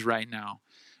needs right now,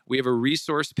 we have a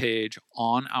resource page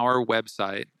on our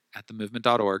website at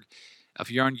themovement.org.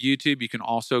 If you're on YouTube, you can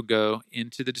also go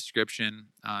into the description,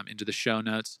 into the show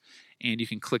notes, and you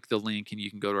can click the link and you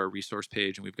can go to our resource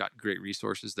page, and we've got great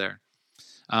resources there.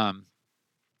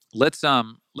 Let's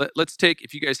take,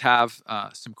 if you guys have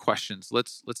some questions,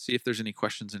 let's see if there's any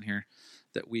questions in here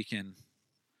that we can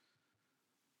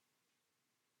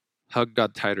hug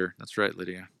God tighter. That's right,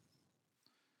 Lydia.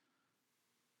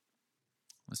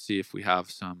 Let's see if we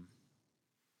have some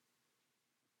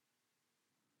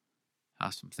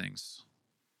things.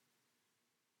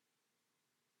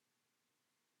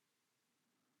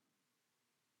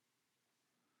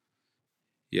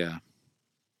 Yeah.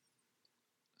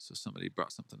 So somebody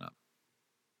brought something up.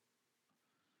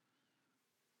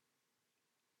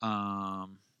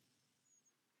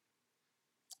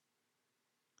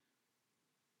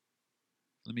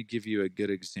 Let me give you a good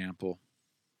example.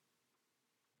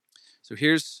 So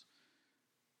here's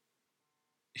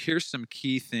some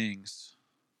key things.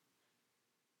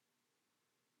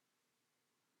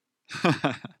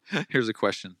 Here's a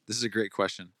question. This is a great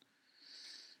question.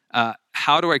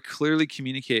 How do I clearly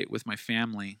communicate with my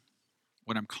family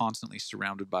when I'm constantly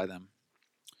surrounded by them?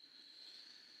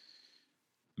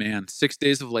 Man, 6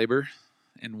 days of labor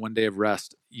and 1 day of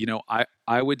rest.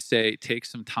 I would say take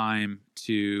some time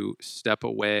to step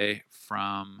away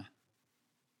from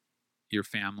your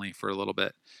family for a little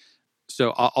bit.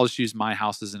 So I'll just use my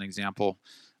house as an example.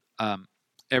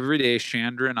 Every day,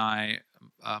 Chandra and I,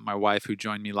 my wife, who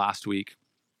joined me last week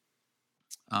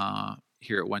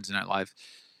here at Wednesday Night Live,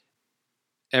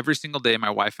 every single day, my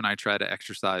wife and I try to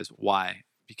exercise. Why?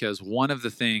 Because one of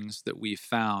the things that we've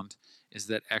found is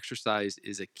that exercise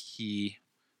is a key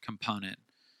component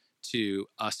to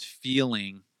us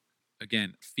feeling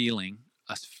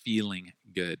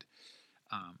good.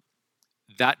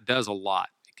 That does a lot.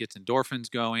 gets endorphins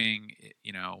going.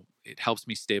 It helps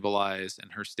me stabilize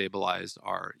and her stabilize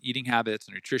our eating habits,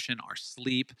 nutrition, our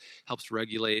sleep, helps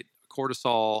regulate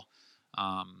cortisol,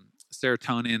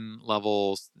 serotonin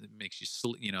levels. It makes you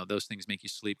sleep. Those things make you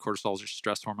sleep. Cortisol is your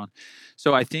stress hormone.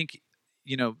 So I think,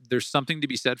 there's something to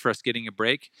be said for us getting a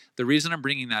break. The reason I'm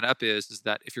bringing that up is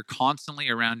that if you're constantly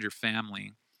around your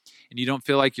family and you don't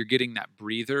feel like you're getting that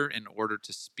breather in order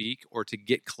to speak or to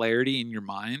get clarity in your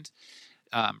mind,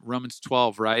 Romans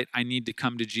 12, right? I need to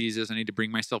come to Jesus. I need to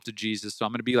bring myself to Jesus. So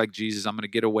I'm going to be like Jesus. I'm going to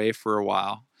get away for a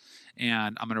while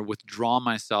and I'm going to withdraw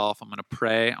myself. I'm going to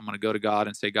pray. I'm going to go to God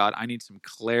and say, God, I need some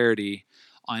clarity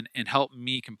on and help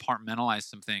me compartmentalize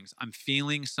some things. I'm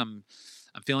feeling some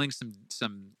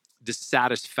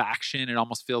dissatisfaction. It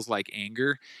almost feels like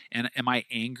anger. And am I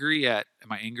angry at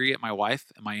my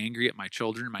wife? Am I angry at my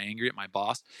children? Am I angry at my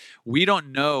boss? We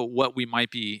don't know what we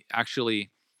might be actually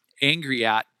angry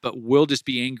at, but we'll just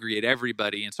be angry at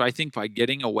everybody. And so I think by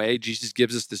getting away, Jesus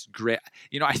gives us this great,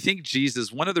 I think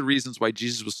one of the reasons why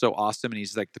Jesus was so awesome and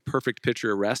he's like the perfect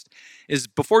picture of rest is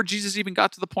before Jesus even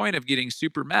got to the point of getting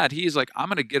super mad, he's like, I'm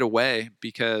going to get away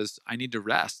because I need to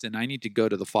rest and I need to go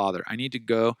to the Father. I need to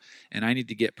go and I need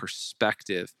to get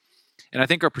perspective. And I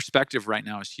think our perspective right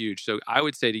now is huge. So I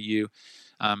would say to you,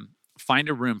 find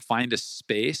a room, find a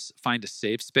space, find a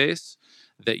safe space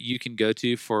that you can go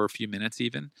to for a few minutes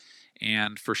even.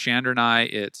 And for Chandra and I,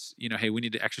 it's, hey, we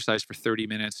need to exercise for 30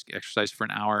 minutes, exercise for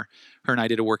an hour. Her and I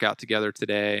did a workout together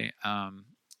today.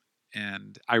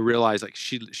 And I realized like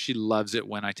she loves it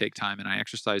when I take time and I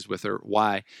exercise with her.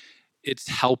 Why? It's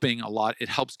helping a lot. It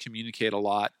helps communicate a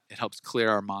lot. It helps clear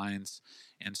our minds.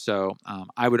 And so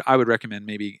I would recommend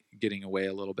maybe getting away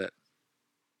a little bit.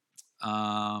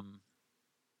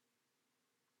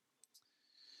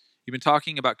 You've been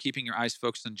talking about keeping your eyes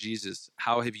focused on Jesus.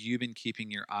 How have you been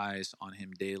keeping your eyes on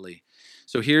him daily?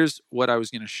 So here's what I was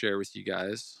going to share with you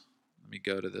guys. Let me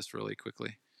go to this really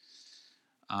quickly.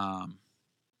 One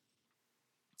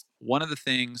of the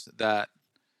things that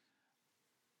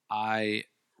I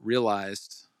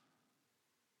realized,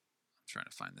 I'm trying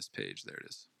to find this page. There it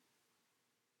is.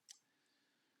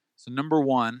 So number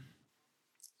one,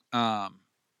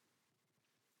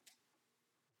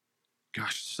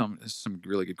 some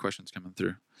really good questions coming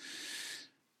through.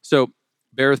 So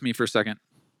bear with me for a second.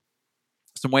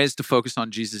 Some ways to focus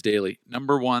on Jesus daily.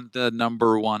 Number one, the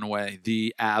number one way,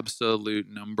 the absolute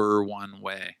number one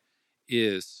way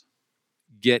is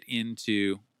get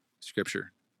into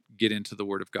Scripture, get into the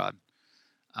Word of God.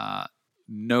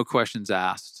 No questions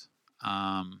asked.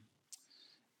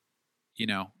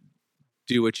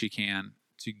 Do what you can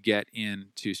to get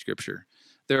into Scripture.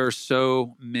 There are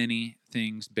so many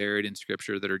things buried in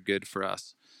Scripture that are good for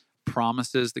us.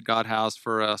 Promises that God has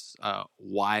for us,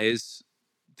 wise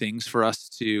things for us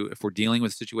to, if we're dealing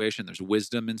with a situation, there's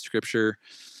wisdom in Scripture.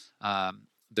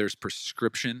 There's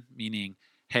prescription, meaning,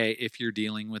 hey, if you're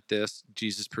dealing with this,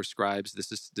 Jesus prescribes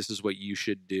this is what you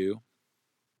should do.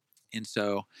 And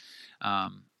so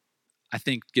I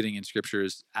think getting in Scripture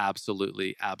is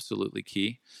absolutely, absolutely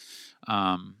key.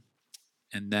 And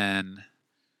then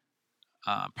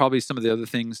probably some of the other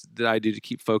things that I do to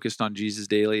keep focused on Jesus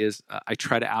daily is I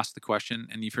try to ask the question,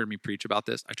 and you've heard me preach about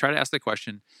this. I try to ask the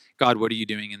question, God, what are you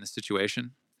doing in this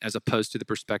situation? As opposed to the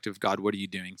perspective, God, what are you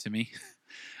doing to me?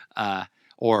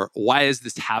 Or why is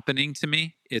this happening to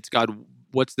me? It's God,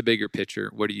 what's the bigger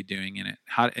picture? What are you doing in it?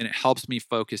 And it helps me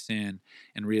focus in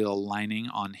and really aligning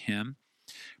on him.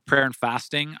 Prayer and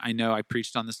fasting. I know I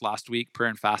preached on this last week, prayer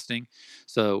and fasting.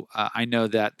 So I know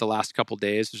that the last couple of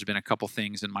days, there's been a couple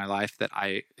things in my life that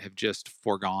I have just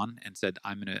foregone and said,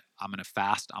 I'm gonna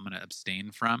fast, I'm gonna abstain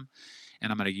from,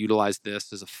 and I'm gonna utilize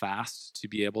this as a fast to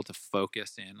be able to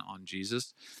focus in on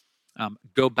Jesus.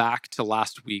 Go back to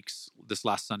this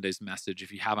last Sunday's message.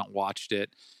 If you haven't watched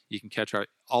it, you can catch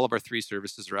all of our 3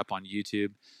 services are up on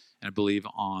YouTube and I believe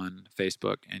on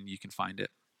Facebook, and you can find it.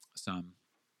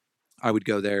 I would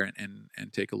go there and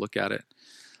take a look at it.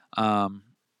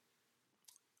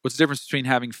 What's the difference between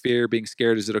having fear, being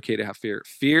scared? Is it okay to have fear?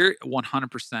 Fear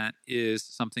 100% is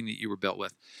something that you were built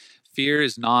with. Fear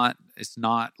is not, it's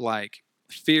not like,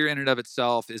 fear in and of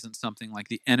itself isn't something like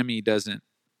the enemy doesn't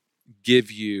give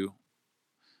you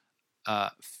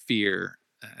fear.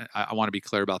 I want to be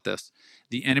clear about this.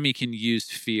 The enemy can use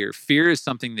fear. Fear is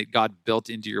something that God built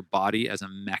into your body as a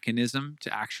mechanism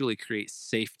to actually create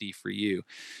safety for you.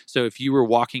 So if you were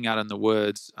walking out in the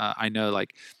woods, I know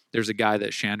like there's a guy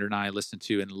that Chandra and I listen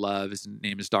to and love. His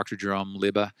name is Dr. Jerome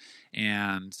Liba.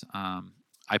 And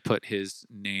I put his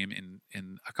name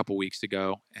in a couple weeks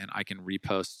ago, and I can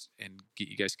repost and get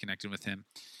you guys connected with him.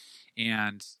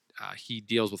 And he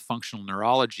deals with functional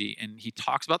neurology, and he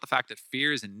talks about the fact that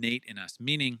fear is innate in us,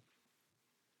 meaning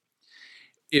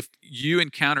if you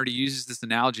encountered, he uses this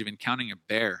analogy of encountering a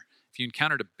bear. If you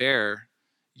encountered a bear,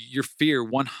 your fear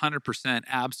 100%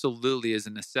 absolutely is a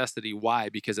necessity. Why?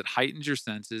 Because it heightens your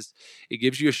senses. It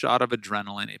gives you a shot of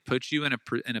adrenaline. It puts you in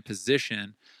a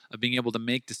position of being able to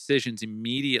make decisions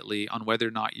immediately on whether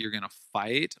or not you're going to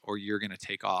fight or you're going to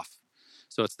take off.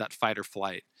 So it's that fight or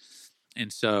flight.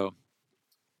 And so,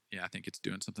 yeah, I think it's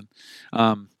doing something.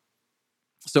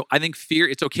 So I think fear,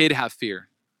 it's okay to have fear.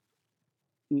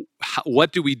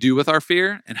 What do we do with our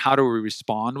fear and how do we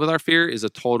respond with our fear is a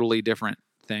totally different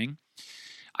thing.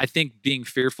 I think being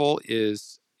fearful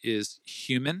is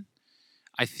human.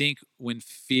 I think when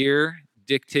fear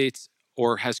dictates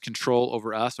or has control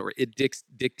over us, or it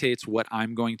dictates what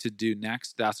I'm going to do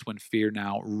next, that's when fear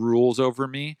now rules over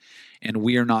me, and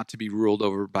we are not to be ruled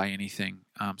over by anything.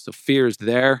 So fear is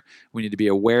there. We need to be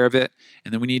aware of it,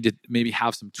 and then we need to maybe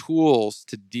have some tools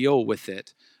to deal with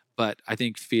it. But I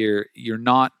think fear, you're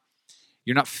not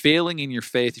failing in your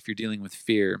faith if you're dealing with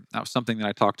fear. That was something that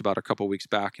I talked about a couple weeks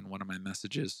back in one of my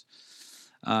messages.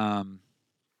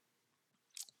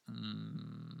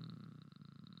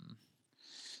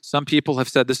 Some people have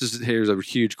said, here's a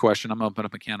huge question. I'm going to open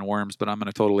up a can of worms, but I'm going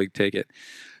to totally take it.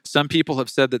 Some people have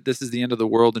said that this is the end of the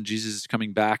world and Jesus is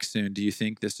coming back soon. Do you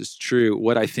think this is true?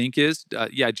 What I think is,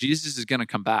 yeah, Jesus is going to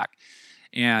come back.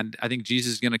 And I think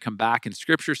Jesus is going to come back. And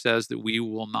Scripture says that we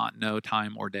will not know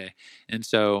time or day. And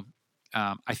so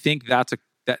I think that's a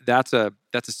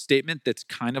statement that's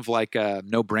kind of like a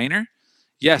no-brainer.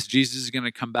 Yes, Jesus is going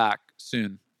to come back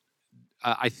soon.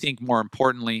 I think more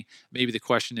importantly, maybe the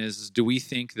question is do we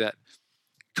think that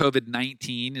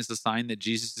COVID-19 is the sign that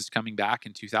Jesus is coming back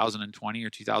in 2020 or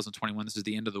 2021? This is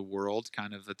the end of the world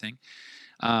kind of a thing.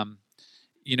 I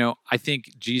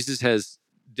think Jesus has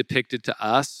depicted to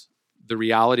us the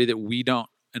reality that we don't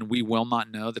and we will not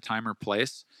know the time or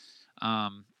place.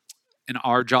 And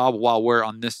our job while we're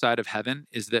on this side of heaven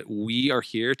is that we are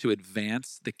here to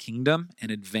advance the kingdom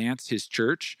and advance his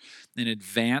church and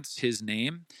advance his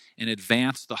name and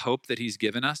advance the hope that he's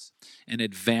given us and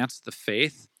advance the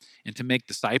faith and to make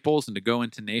disciples and to go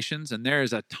into nations. And there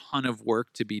is a ton of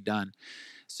work to be done.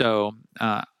 So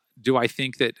do I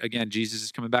think that, again, Jesus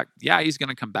is coming back? Yeah, he's going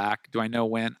to come back. Do I know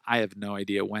when? I have no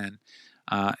idea when.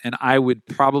 And I would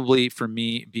probably, for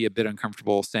me, be a bit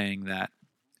uncomfortable saying that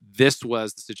this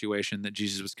was the situation that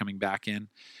Jesus was coming back in.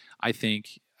 I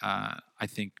think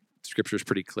Scripture is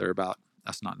pretty clear about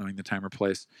us not knowing the time or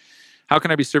place. How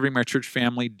can I be serving my church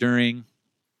family during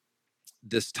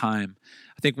this time?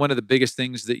 I think one of the biggest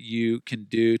things that you can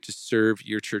do to serve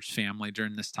your church family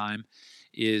during this time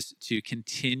is to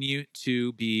continue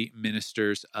to be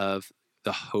ministers of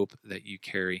the hope that you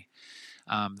carry.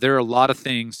 There are a lot of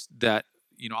things that,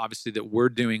 obviously that we're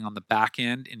doing on the back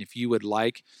end. And if you would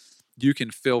like, you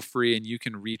can feel free and you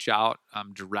can reach out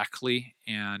directly,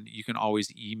 and you can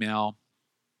always email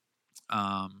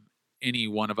any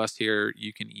one of us here.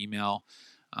 You can email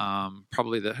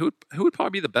probably who would probably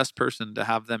be the best person to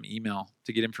have them email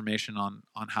to get information on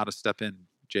how to step in,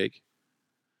 Jake?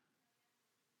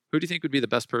 Who do you think would be the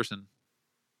best person?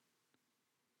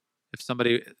 If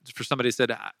somebody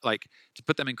said like to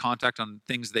put them in contact on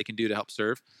things they can do to help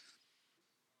serve.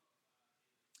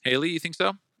 Haley, you think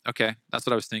so? Okay, that's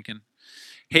what I was thinking.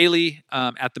 Haley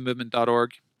at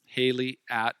themovement.org. Haley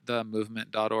at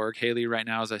themovement.org. Haley, right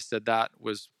now, as I said that,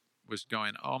 was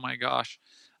going, oh my gosh.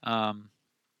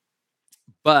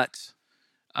 But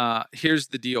here's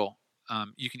the deal.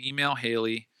 You can email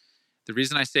Haley. The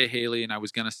reason I say Haley, and I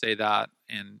was going to say that,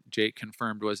 and Jake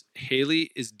confirmed, was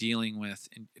Haley is dealing with.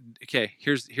 Okay,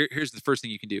 here's the first thing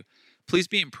you can do. Please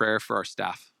be in prayer for our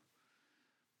staff.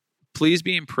 Please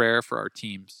be in prayer for our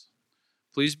teams.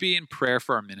 Please be in prayer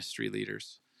for our ministry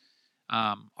leaders.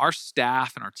 Our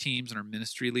staff and our teams and our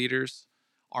ministry leaders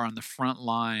are on the front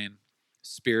line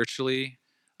spiritually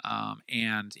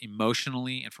and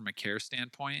emotionally and from a care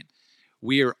standpoint.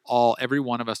 We are every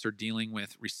one of us are dealing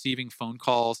with receiving phone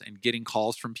calls and getting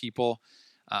calls from people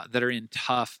that are in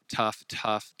tough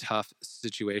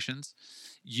situations.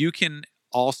 You can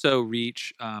also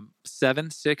reach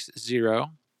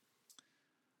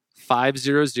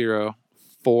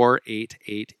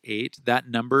 760-500-4888. That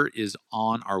number is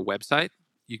on our website.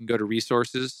 You can go to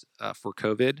resources for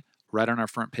COVID right on our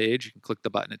front page. You can click the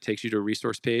button. It takes you to a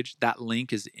resource page. That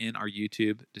link is in our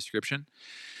YouTube description.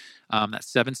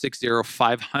 That's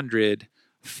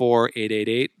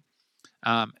 760-500-4888.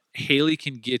 Haley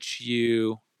can get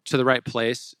you to the right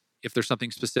place if there's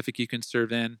something specific you can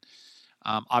serve in.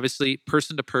 Obviously,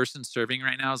 person-to-person serving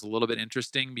right now is a little bit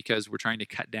interesting because we're trying to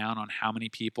cut down on how many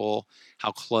people,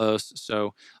 how close.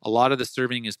 So a lot of the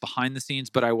serving is behind the scenes,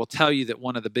 but I will tell you that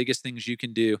one of the biggest things you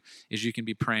can do is you can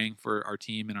be praying for our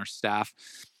team and our staff.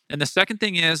 And the second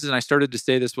thing is, and I started to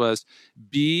say this, was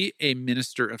be a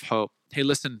minister of hope. Hey,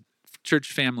 listen,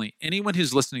 church family, anyone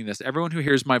who's listening to this, everyone who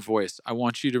hears my voice, I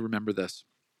want you to remember this.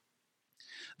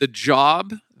 The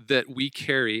job that we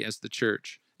carry as the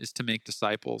church is to make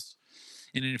disciples.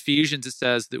 And in Ephesians, it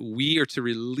says that we are to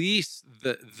release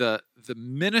the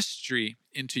ministry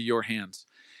into your hands.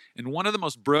 And one of the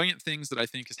most brilliant things that I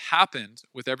think has happened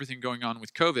with everything going on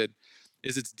with COVID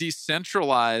is it's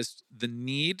decentralized the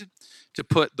need to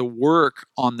put the work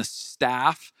on the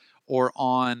staff or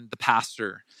on the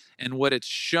pastor. And what it's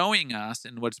showing us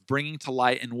and what's bringing to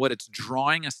light and what it's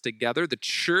drawing us together, the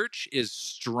church is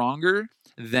stronger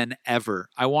than ever.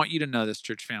 I want you to know this,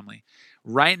 church family.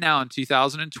 Right now in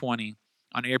 2020,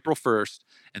 on April 1st,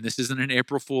 and this isn't an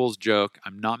April Fool's joke,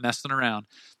 I'm not messing around,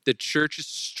 the church is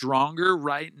stronger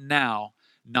right now,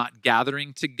 not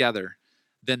gathering together,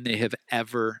 than they have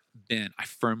ever been. I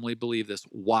firmly believe this.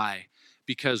 Why?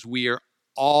 Because we are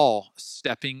all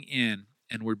stepping in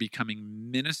and we're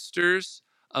becoming ministers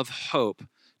of hope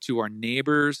to our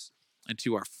neighbors and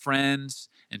to our friends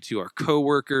and to our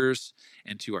coworkers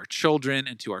and to our children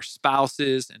and to our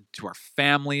spouses and to our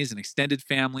families and extended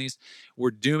families.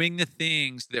 We're doing the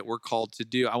things that we're called to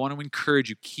do. I want to encourage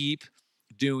you, keep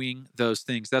doing those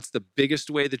things. That's the biggest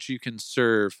way that you can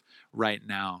serve right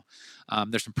now.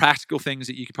 There's some practical things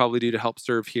that you could probably do to help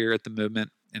serve here at the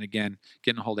movement. And again,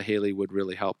 getting a hold of Haley would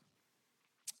really help.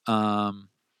 How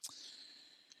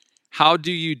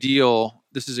do you deal?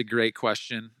 This is a great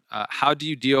question. How do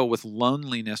you deal with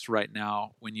loneliness right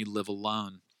now when you live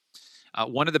alone?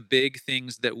 One of the big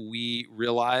things that we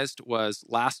realized was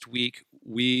last week,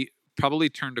 we probably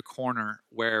turned a corner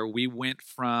where we went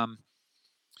from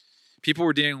people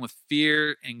were dealing with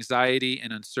fear, anxiety,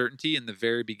 and uncertainty in the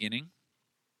very beginning.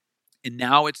 And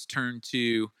now it's turned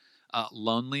to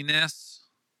loneliness,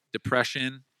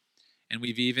 depression, and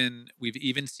we've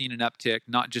even seen an uptick.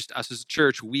 Not just us as a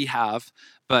church, we have,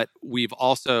 but we've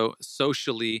also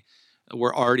socially,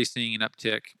 we're already seeing an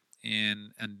uptick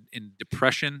in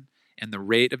depression and the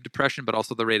rate of depression, but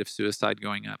also the rate of suicide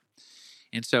going up.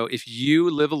 And so, if you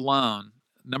live alone,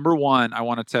 number one, I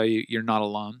want to tell you, you're not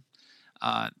alone.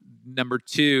 Number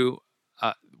two,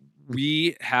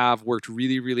 we have worked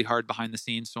really, really hard behind the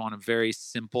scenes. So on a very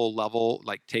simple level,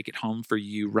 like take it home for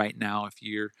you right now. If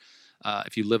you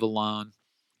live alone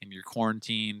and you're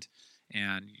quarantined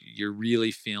and you're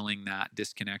really feeling that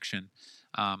disconnection,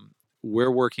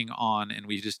 we're working on, and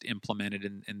we just implemented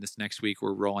in this next week,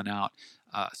 we're rolling out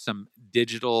some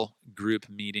digital group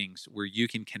meetings where you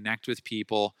can connect with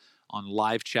people on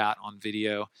live chat, on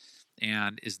video.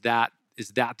 And is that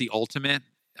the ultimate?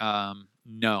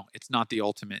 No, it's not the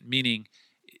ultimate, meaning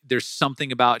there's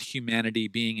something about humanity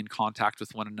being in contact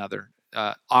with one another.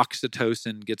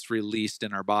 Oxytocin gets released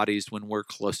in our bodies when we're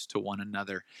close to one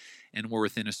another and we're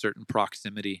within a certain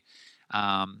proximity.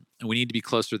 And we need to be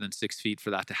closer than 6 feet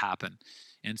for that to happen.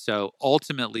 And so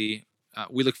ultimately,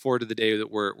 we look forward to the day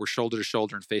that we're shoulder to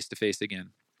shoulder and face to face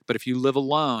again. But if you live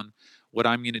alone, what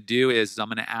I'm going to do is I'm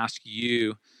going to ask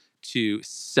you to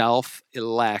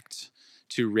self-elect,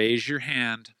 to raise your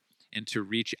hand and to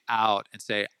reach out and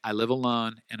say, I live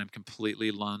alone and I'm completely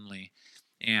lonely.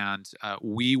 And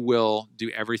we will do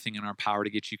everything in our power to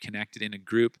get you connected in a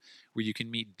group where you can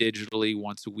meet digitally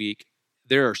once a week.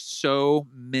 There are so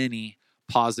many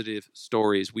positive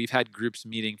stories. We've had groups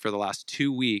meeting for the last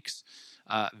 2 weeks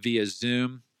via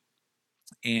Zoom.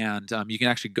 And you can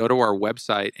actually go to our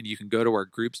website and you can go to our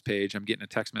groups page. I'm getting a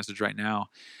text message right now.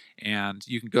 And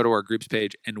you can go to our groups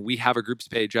page and we have a groups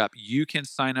page up. You can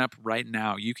sign up right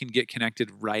now. You can get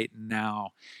connected right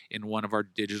now in one of our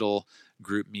digital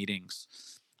group meetings.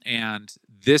 And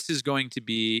this is going to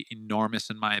be enormous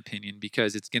in my opinion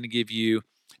because it's going to give you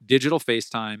digital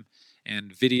FaceTime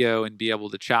and video and be able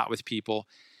to chat with people.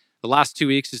 The last 2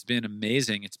 weeks has been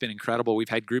amazing. It's been incredible. We've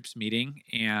had groups meeting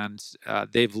and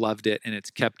they've loved it and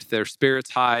it's kept their spirits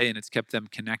high and it's kept them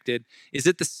connected. Is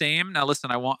it the same? Now,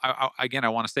 listen, I want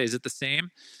to say, is it the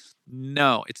same?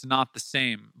 No, it's not the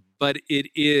same, but it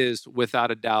is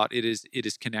without a doubt. It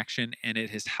is connection and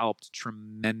it has helped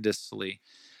tremendously.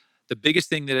 The biggest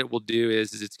thing that it will do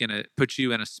is it's going to put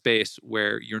you in a space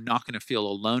where you're not going to feel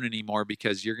alone anymore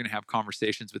because you're going to have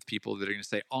conversations with people that are going to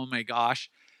say, oh my gosh,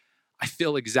 I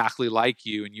feel exactly like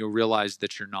you, and you'll realize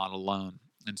that you're not alone.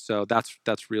 And so that's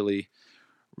really,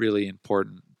 really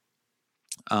important.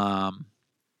 How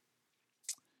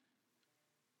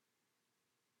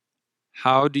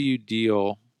do you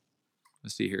deal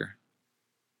Let's see here.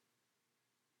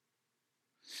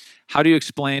 How do you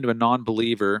explain to a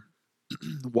non-believer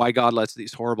why God lets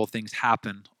these horrible things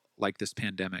happen like this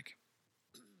pandemic?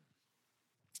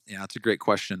 Yeah, that's a great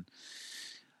question.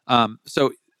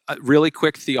 So really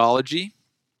quick theology.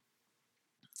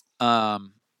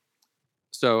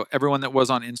 So everyone that was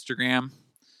on Instagram,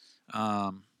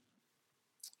 our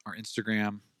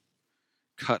Instagram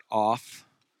cut off.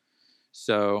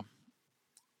 So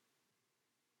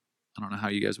I don't know how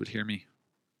you guys would hear me.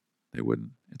 They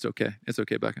wouldn't. It's okay. It's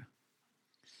okay, Becca.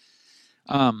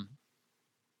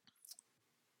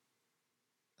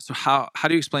 So how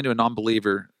do you explain to a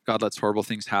non-believer God lets horrible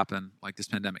things happen like this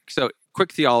pandemic? So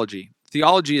quick theology.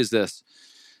 Theology is this: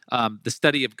 the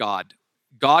study of God.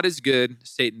 God is good.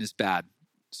 Satan is bad.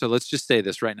 So let's just say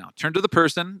this right now. Turn to the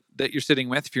person that you're sitting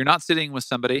with. If you're not sitting with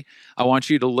somebody, I want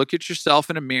you to look at yourself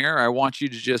in a mirror. I want you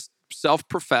to just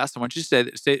self-profess. I want you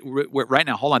to say right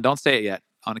now. Hold on. Don't say it yet.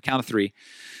 On the count of three.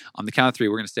 On the count of three,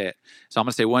 we're going to say it. So I'm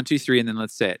going to say 1, 2, 3, and then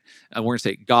let's say it. And we're going to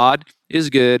say, God is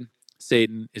good.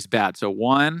 Satan is bad. So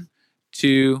 1,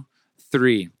 2,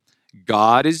 3.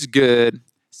 God is good.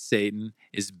 Satan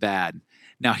is bad.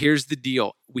 Now, here's the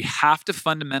deal. We have to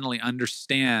fundamentally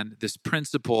understand this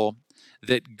principle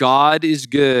that God is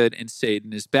good and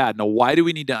Satan is bad. Now, why do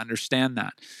we need to understand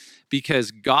that?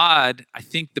 Because God, I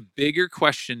think the bigger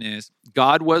question is,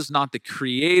 God was not the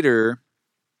creator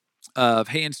of,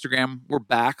 hey, Instagram, we're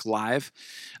back live.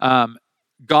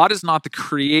 God is not the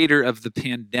creator of the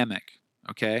pandemic,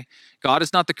 okay? God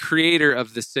is not the creator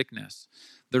of the sickness.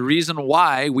 The reason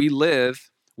why we live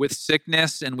with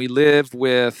sickness and we live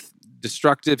with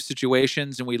destructive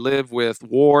situations and we live with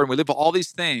war and we live with all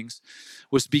these things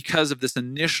was because of this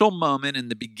initial moment in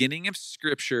the beginning of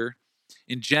Scripture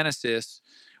in Genesis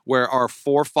where our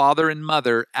forefather and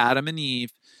mother, Adam and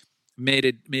Eve, made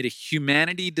a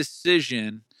humanity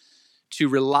decision to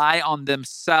rely on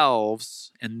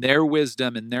themselves and their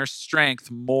wisdom and their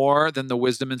strength more than the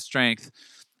wisdom and strength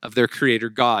of their creator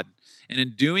God. And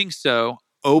in doing so,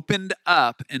 opened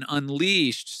up and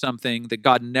unleashed something that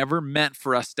God never meant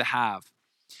for us to have.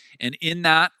 And in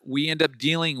that, we end up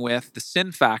dealing with the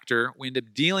sin factor. We end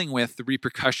up dealing with the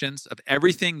repercussions of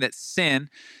everything that sin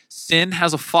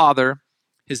has a father.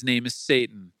 His name is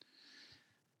Satan.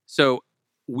 So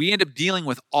we end up dealing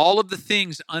with all of the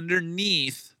things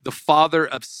underneath the father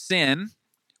of sin,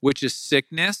 which is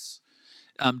sickness,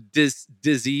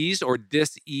 disease or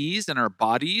dis-ease in our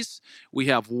bodies. We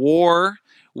have war.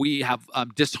 We have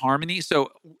disharmony.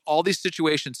 So all these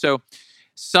situations. So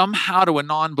somehow to a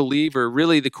non-believer,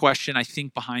 really the question I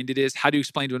think behind it is, how do you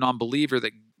explain to a non-believer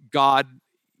that God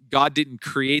didn't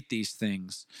create these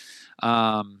things?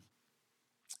 And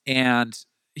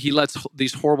he lets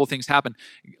these horrible things happen.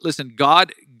 Listen,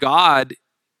 God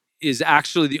is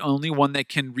actually the only one that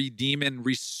can redeem and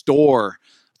restore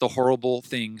the horrible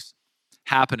things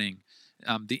happening.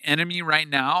 The enemy right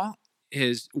now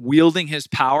is wielding his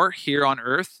power here on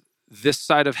earth, this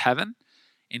side of heaven,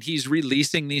 and he's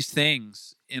releasing these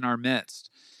things in our midst.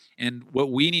 And what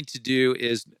we need to do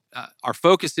is our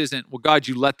focus isn't, well, God,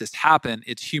 you let this happen.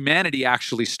 It's humanity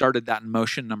actually started that in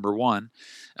motion, number one.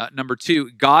 Number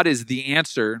two, God is the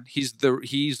answer. He's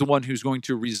the one who's going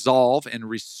to resolve and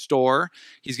restore.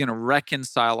 He's going to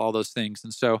reconcile all those things.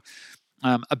 And so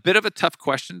a bit of a tough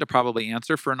question to probably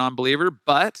answer for a non-believer,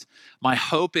 but my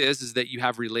hope is that you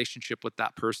have relationship with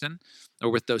that person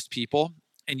or with those people,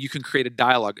 and you can create a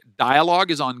dialogue. Dialogue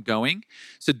is ongoing.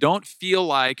 So don't feel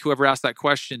like, whoever asked that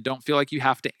question, don't feel like you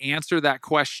have to answer that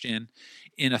question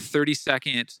in a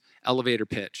 30-second elevator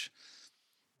pitch.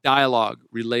 Dialogue,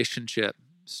 relationship,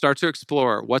 start to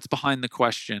explore what's behind the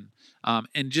question,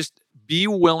 and just be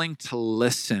willing to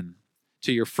listen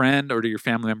to your friend or to your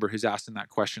family member who's asking that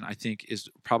question, I think is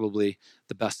probably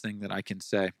the best thing that I can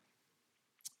say.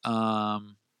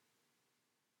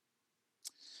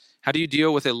 How do you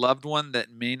deal with a loved one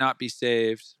that may not be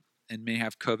saved and may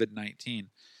have COVID-19?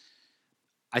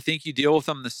 I think you deal with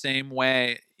them the same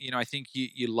way. I think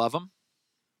you love them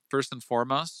first and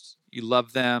foremost. You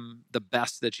love them the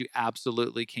best that you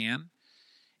absolutely can.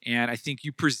 And I think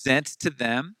you present to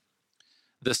them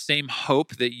the same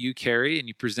hope that you carry, and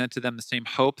you present to them the same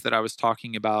hope that I was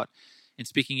talking about and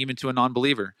speaking even to a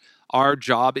non-believer. Our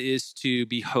job is to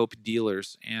be hope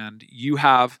dealers, and you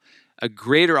have a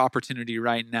greater opportunity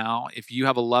right now if you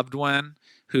have a loved one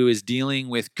who is dealing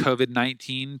with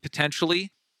COVID-19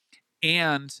 potentially,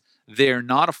 and they're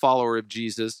not a follower of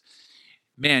Jesus.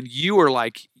 Man, you are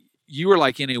like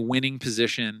in a winning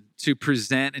position to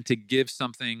present and to give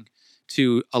something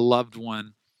to a loved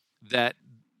one that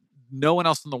no one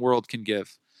else in the world can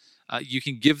give. You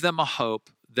can give them a hope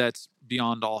that's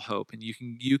beyond all hope, and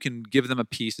you can give them a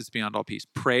peace that's beyond all peace.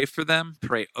 Pray for them,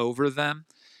 pray over them,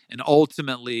 and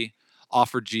ultimately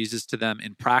offer Jesus to them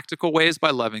in practical ways by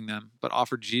loving them, but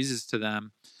offer Jesus to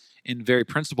them in very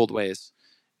principled ways.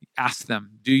 Ask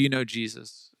them, do you know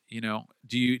Jesus?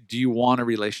 Do you want a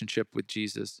relationship with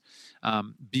Jesus?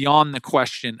 Beyond the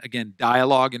question, again,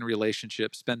 dialogue and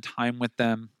relationship, spend time with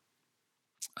them.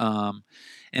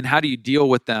 And how do you deal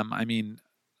with them? I mean,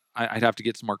 I'd have to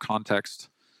get some more context,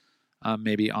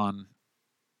 maybe on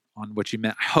what you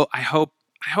meant. I hope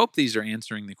these are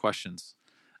answering the questions.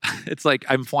 It's like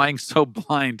I'm flying so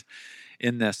blind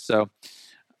in this. So,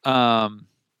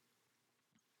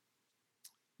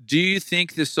 do you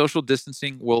think this social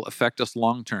distancing will affect us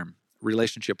long term,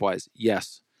 relationship wise?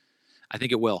 Yes, I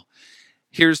think it will.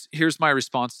 Here's my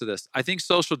response to this. I think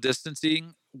social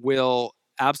distancing will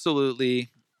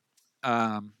absolutely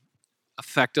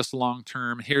affect us long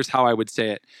term. Here's how I would say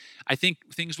it. I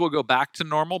think things will go back to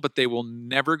normal, but they will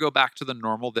never go back to the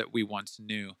normal that we once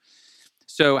knew.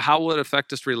 So how will it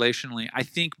affect us relationally? I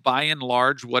think by and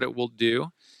large, what it will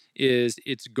do is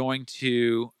it's going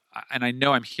to, and I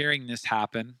know I'm hearing this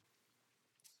happen.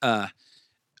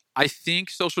 I think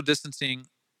social distancing,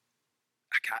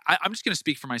 I'm just going to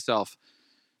speak for myself.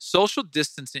 Social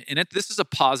distancing, and this is a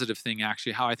positive thing,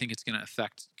 actually, how I think it's going to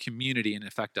affect community and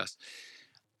affect us.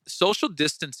 Social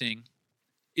distancing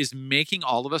is making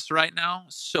all of us right now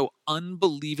so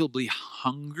unbelievably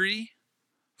hungry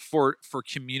for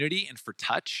community and for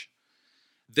touch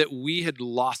that we had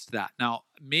lost that. Now,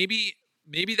 maybe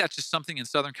that's just something in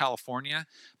Southern California,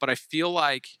 but I feel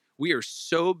like we are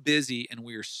so busy and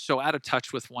we are so out of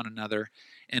touch with one another,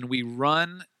 and we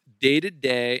run day to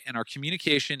day, and our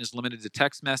communication is limited to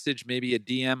text message, maybe a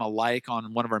DM, a like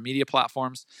on one of our media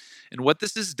platforms. And what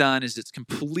this has done is it's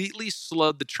completely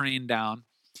slowed the train down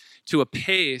to a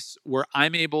pace where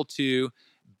I'm able to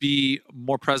be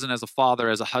more present as a father,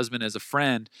 as a husband, as a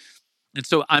friend. And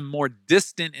so I'm more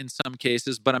distant in some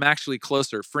cases, but I'm actually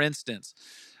closer. For instance,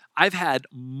 I've had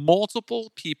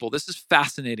multiple people, this is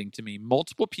fascinating to me,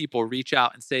 multiple people reach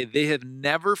out and say they have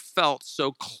never felt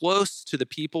so close to the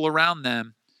people around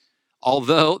them,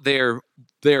 although they're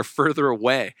further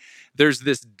away. There's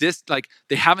this like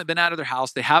they haven't been out of their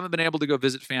house, they haven't been able to go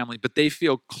visit family, but they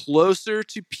feel closer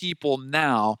to people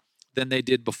now than they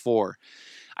did before.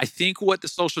 I think what the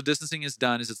social distancing has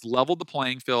done is it's leveled the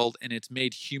playing field, and it's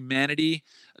made humanity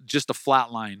just a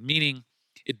flat line, meaning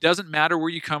it doesn't matter where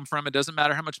you come from. It doesn't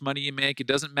matter how much money you make. It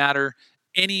doesn't matter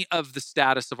any of the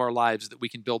status of our lives that we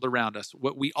can build around us.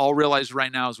 What we all realize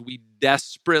right now is we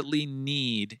desperately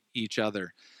need each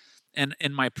other. And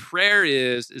my prayer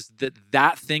is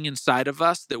that thing inside of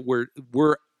us that we're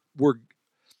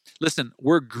listen,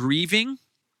 we're grieving.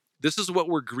 This is what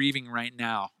we're grieving right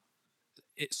now.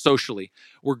 Socially,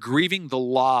 we're grieving the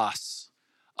loss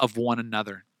of one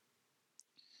another.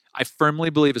 I firmly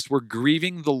believe this. We're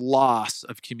grieving the loss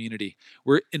of community.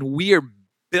 We are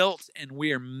built and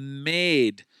we are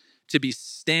made to be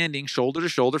standing shoulder to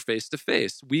shoulder, face to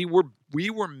face. We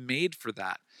were made for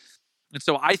that. And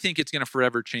so I think it's going to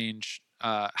forever change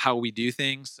how we do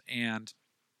things. And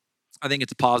I think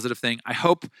it's a positive thing. I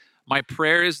hope, my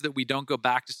prayer is that we don't go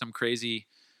back to some crazy,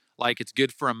 like it's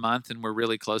good for a month and we're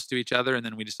really close to each other, and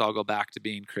then we just all go back to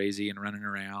being crazy and running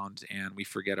around, and we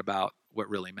forget about what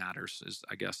really matters, is,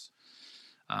 I guess,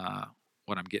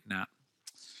 what I'm getting at.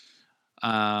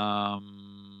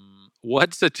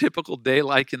 What's a typical day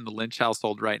like in the Lynch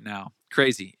household right now?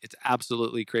 Crazy. It's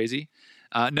absolutely crazy.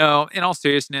 No, in all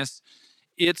seriousness,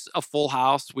 it's a full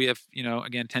house. We have,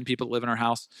 again, 10 people that live in our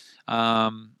house.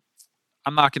 I'm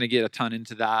not going to get a ton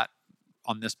into that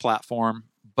on this platform,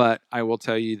 but I will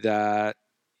tell you that,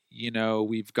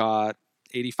 we've got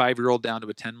 85-year-old down to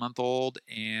a 10-month-old,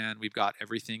 and we've got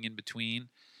everything in between,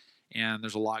 and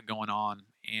there's a lot going on,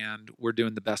 and we're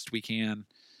doing the best we can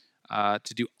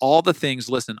to do all the things.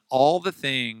 Listen, all the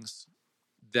things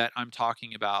that I'm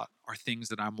talking about are things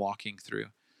that I'm walking through.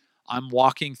 I'm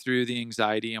walking through the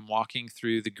anxiety. I'm walking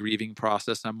through the grieving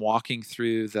process. I'm walking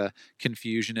through the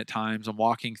confusion at times. I'm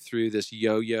walking through this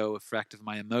yo-yo effect of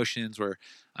my emotions where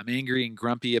I'm angry and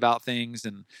grumpy about things,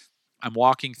 and I'm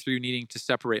walking through needing to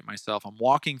separate myself. I'm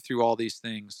walking through all these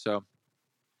things. So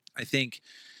I think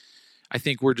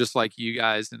we're just like you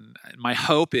guys, and my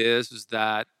hope is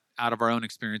that out of our own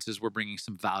experiences, we're bringing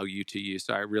some value to you.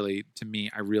 So I really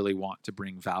want to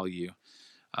bring value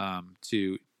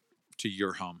to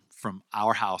your home, from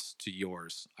our house to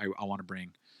yours. I want to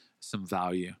bring some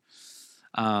value.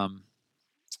 How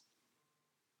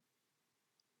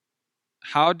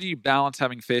do you balance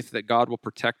having faith that God will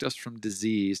protect us from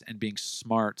disease and being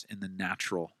smart in the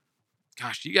natural?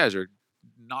 Gosh, you guys are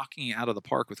knocking it out of the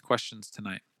park with questions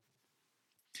tonight.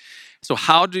 So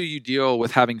how do you deal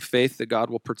with having faith that God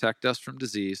will protect us from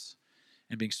disease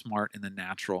and being smart in the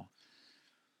natural?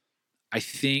 I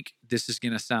think this is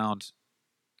going to sound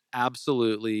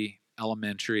absolutely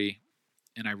elementary,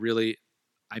 and I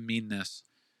mean this.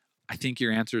 I think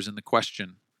your answer is in the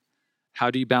question. How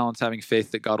do you balance having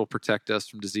faith that God will protect us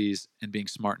from disease and being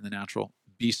smart in the natural?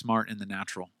 Be smart in the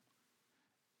natural.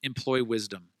 Employ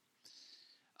wisdom.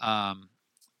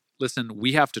 Listen,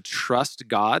 we have to trust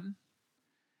God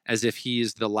as if he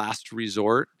is the last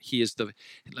resort.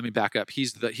 Let me back up.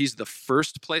 He's the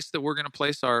first place that we're going to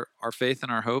place our faith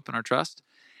and our hope and our trust.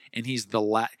 And he's the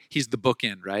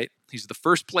bookend, right? He's the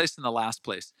first place and the last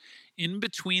place. In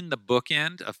between the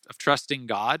bookend of trusting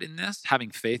God in this, having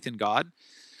faith in God,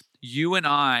 you and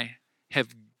I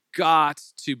have got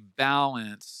to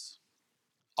balance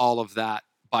all of that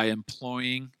by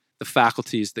employing the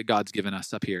faculties that God's given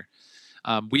us up here.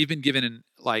 We've been given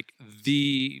like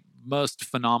the most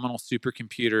phenomenal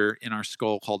supercomputer in our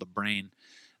skull called a brain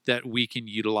that we can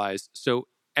utilize. So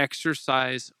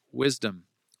exercise wisdom.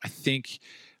 I think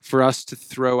for us to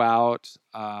throw out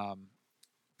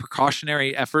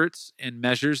precautionary efforts and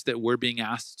measures that we're being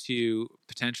asked to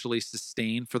potentially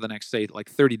sustain for the next, say, like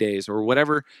 30 days or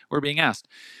whatever we're being asked.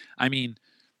 I mean,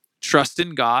 trust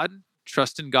in God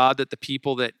that the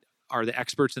people that are the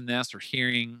experts in this are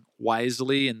hearing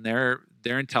wisely, and their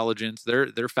intelligence,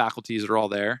 their faculties are all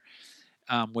there,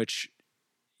 which,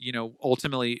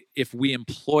 ultimately, if we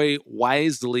employ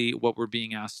wisely what we're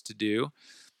being asked to do,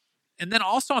 and then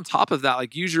also on top of that,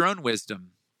 like, use your own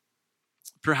wisdom.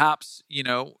 Perhaps,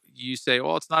 you say,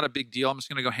 well, it's not a big deal. I'm just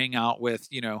going to go hang out with,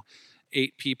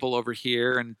 8 people over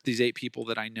here and these 8 people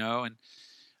that I know. And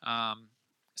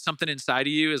something inside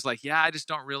of you is like, yeah, I just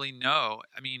don't really know.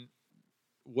 I mean,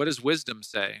 what does wisdom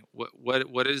say?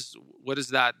 What is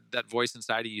that voice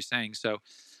inside of you saying? So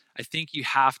I think you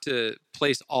have to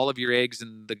place all of your eggs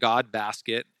in the God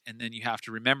basket, and then you have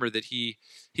to remember that he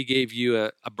gave you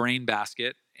a brain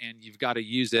basket, and you've got to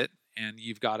use it, and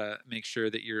you've got to make sure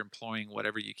that you're employing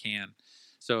whatever you can.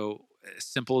 So as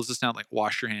simple as it sounds, like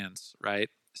wash your hands, right?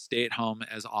 Stay at home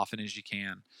as often as you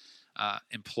can.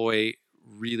 Employ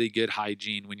really good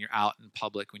hygiene when you're out in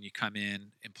public. When you come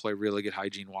in, employ really good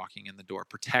hygiene walking in the door.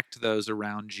 Protect those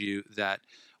around you that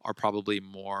are probably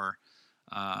more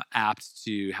apt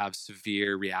to have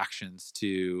severe reactions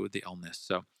to the illness.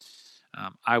 So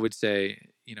I would say,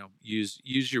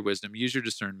 use your wisdom, use your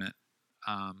discernment.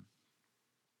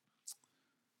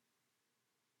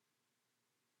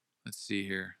 Let's see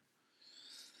here.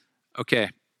 Okay.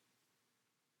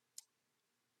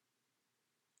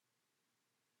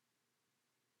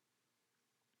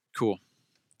 Cool.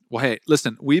 Well, hey,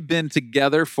 listen, we've been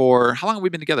together for, how long have we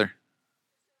been together?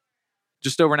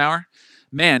 Just over an hour?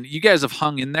 Man, you guys have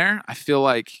hung in there. I feel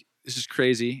like this is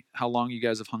crazy how long you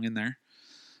guys have hung in there.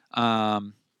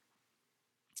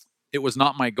 It was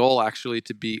not my goal, actually,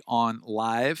 to be on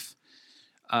live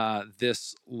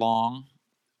this long,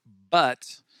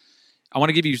 but I want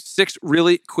to give you 6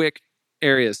 really quick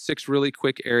areas.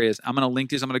 I'm going to link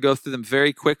these. I'm going to go through them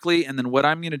very quickly, and then what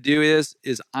I'm going to do is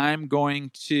I'm going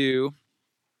to,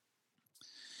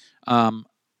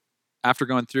 after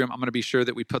going through them, I'm going to be sure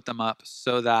that we put them up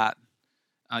so that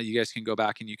you guys can go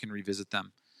back and you can revisit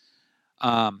them.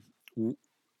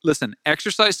 Listen,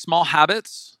 exercise small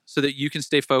habits so that you can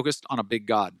stay focused on a big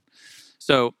God.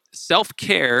 So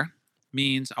self-care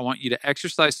means I want you to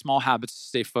exercise small habits to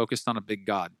stay focused on a big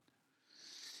God.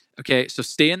 Okay, so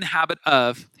stay in the habit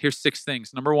of, here's 6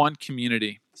 things. Number 1,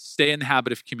 community. Stay in the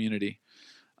habit of community.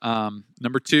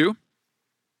 Number 2,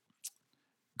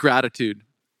 gratitude.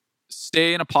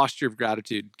 Stay in a posture of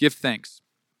gratitude. Give thanks.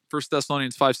 1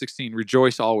 Thessalonians 5:16,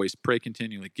 rejoice always, pray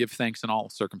continually, give thanks in all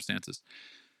circumstances.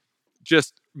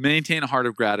 Just maintain a heart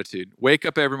of gratitude. Wake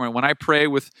up every morning. When I pray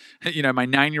with, my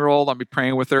 9-year-old, I'll be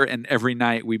praying with her, and every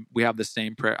night we have the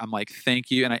same prayer. I'm like,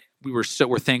 thank you, and we're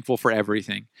thankful for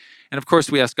everything. And of course,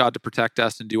 we ask God to protect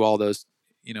us and do all those,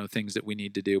 things that we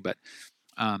need to do. But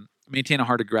maintain a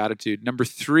heart of gratitude. Number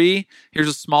 3, here's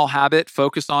a small habit.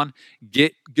 Focus on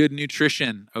get good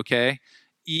nutrition. Okay,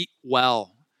 eat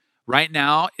well. Right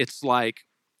now, it's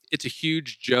a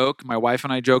huge joke. My wife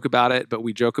and I joke about it, but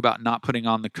we joke about not putting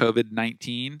on the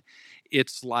COVID-19.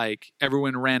 It's like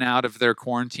everyone ran out of their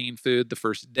quarantine food the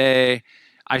first day.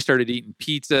 I started eating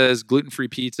pizzas, gluten-free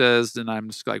pizzas, and I'm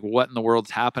just like, what in the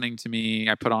world's happening to me?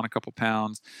 I put on a couple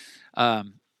pounds.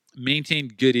 Maintain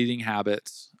good eating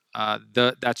habits.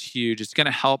 That's huge. It's going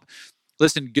to help.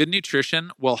 Listen, good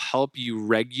nutrition will help you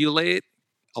regulate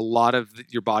a lot of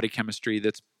your body chemistry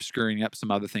that's screwing up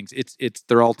some other things.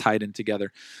 They're all tied in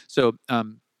together. So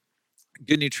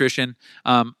Good nutrition.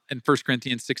 In 1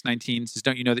 Corinthians 6:19 says,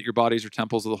 don't you know that your bodies are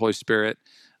temples of the Holy Spirit?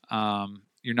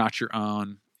 You're not your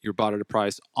own. You're bought at a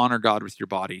price. Honor God with your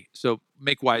body. So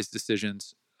make wise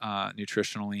decisions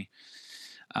nutritionally.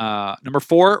 Number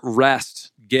 4,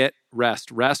 rest. Get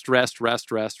rest. Rest, rest,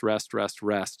 rest, rest, rest, rest,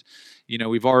 rest. You know,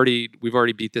 we've already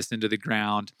beat this into the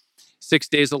ground. 6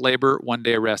 days of labor, 1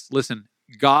 day of rest. Listen,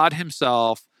 God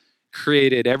himself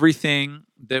created everything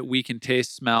that we can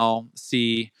taste, smell,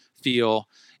 see, feel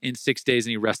in 6 days,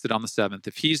 and he rested on the seventh.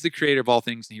 If he's the creator of all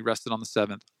things and he rested on the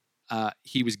seventh,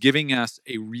 he was giving us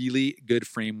a really good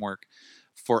framework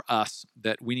for us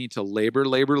that we need to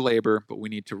labor, but we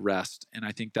need to rest. And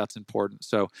I think that's important.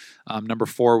 So number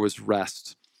 4 was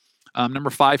rest. Number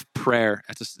 5, prayer.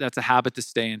 That's a habit to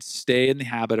stay in. Stay in the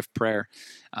habit of prayer.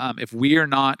 If we are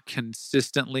not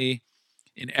consistently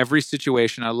in every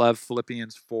situation, I love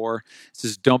Philippians 4. It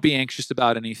says, don't be anxious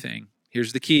about anything.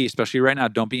 Here's the key, especially right now.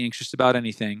 Don't be anxious about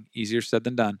anything. Easier said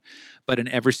than done. But in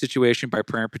every situation, by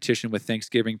prayer and petition with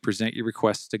thanksgiving, present your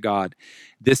requests to God.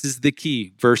 This is the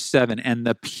key. Verse 7, and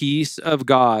the peace of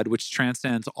God, which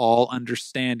transcends all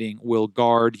understanding, will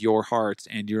guard your hearts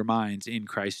and your minds in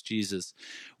Christ Jesus.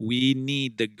 We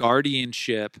need the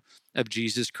guardianship of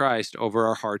Jesus Christ over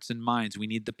our hearts and minds. We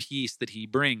need the peace that he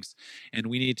brings, and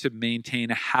we need to maintain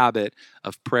a habit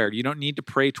of prayer. You don't need to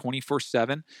pray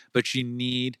 24/7, but you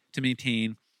need to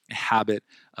maintain a habit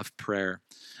of prayer.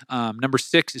 Number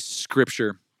 6 is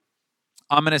scripture.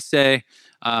 I'm going to say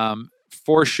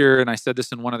for sure, and I said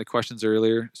this in one of the questions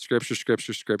earlier, scripture,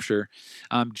 scripture, scripture.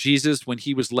 Jesus, when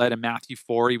he was led in Matthew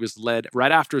 4, he was led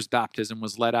right after his baptism,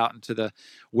 was led out into the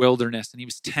wilderness, and he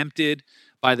was tempted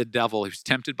by the devil. He was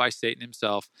tempted by Satan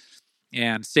himself.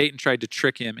 And Satan tried to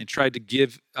trick him and tried to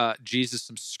give Jesus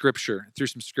some scripture, threw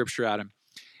some scripture at him.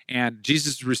 And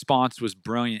Jesus' response was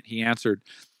brilliant. He answered,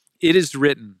 it is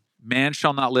written, man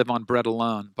shall not live on bread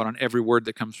alone, but on every word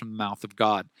that comes from the mouth of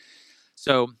God.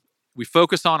 So we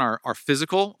focus on our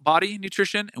physical body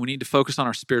nutrition, and we need to focus on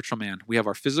our spiritual man. We have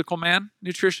our physical man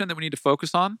nutrition that we need to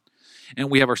focus on, and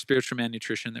we have our spiritual man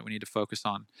nutrition that we need to focus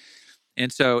on.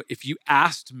 And so if you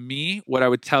asked me, what I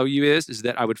would tell you is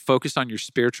that I would focus on your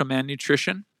spiritual man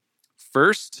nutrition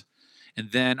first,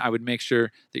 and then I would make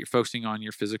sure that you're focusing on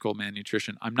your physical man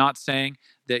nutrition. I'm not saying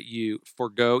that you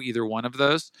forego either one of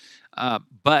those,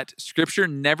 but Scripture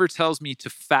never tells me to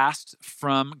fast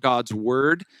from God's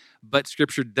word, but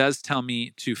Scripture does tell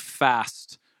me to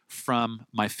fast from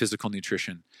my physical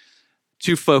nutrition,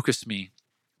 to focus me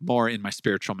more in my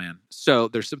spiritual man. So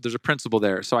there's a principle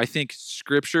there. So I think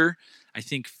Scripture, I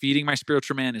think feeding my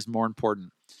spiritual man is more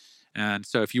important. And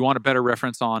so if you want a better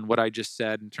reference on what I just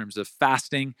said in terms of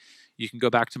fasting, you can go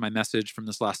back to my message from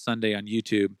this last Sunday on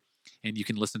YouTube, and you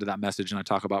can listen to that message, and I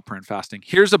talk about prayer and fasting.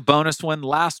 Here's a bonus one,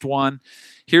 last one.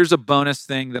 Here's a bonus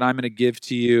thing that I'm going to give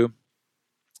to you,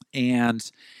 and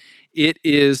it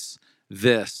is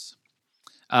this.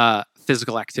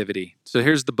 Physical activity. So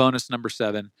here's the bonus number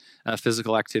 7,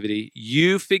 physical activity.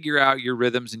 You figure out your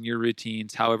rhythms and your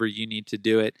routines however you need to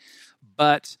do it,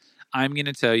 but I'm going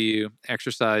to tell you,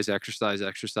 exercise, exercise,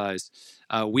 exercise.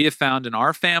 We have found in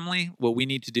our family, what we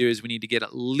need to do is we need to get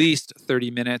at least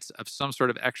 30 minutes of some sort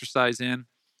of exercise in.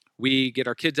 We get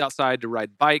our kids outside to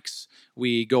ride bikes.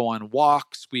 We go on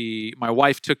walks. My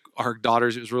wife took our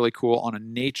daughters, it was really cool, on a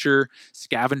nature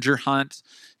scavenger hunt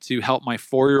to help my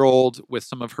 4-year-old with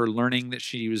some of her learning that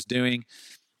she was doing.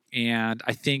 And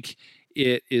I think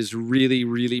it is really,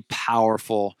 really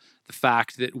powerful, the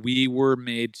fact that we were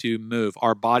made to move.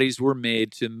 Our bodies were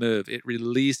made to move. It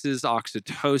releases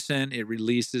oxytocin. It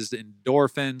releases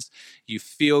endorphins. You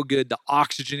feel good, the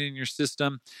oxygen in your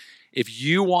system. If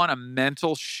you want a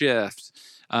mental shift,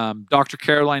 Dr.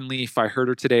 Caroline Leaf, I heard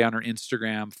her today on her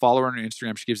Instagram. Follow her on her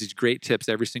Instagram. She gives these great tips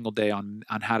every single day on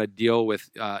how to deal with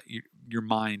your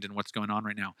mind and what's going on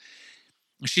right now.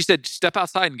 She said, step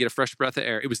outside and get a fresh breath of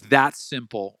air. It was that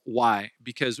simple. Why?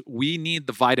 Because we need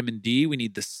the vitamin D. We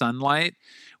need the sunlight.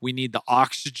 We need the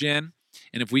oxygen.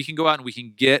 And if we can go out and we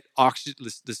can get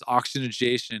this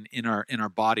oxygenation in our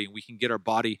body, and we can get our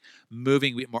body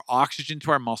moving, we get more oxygen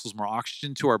to our muscles, more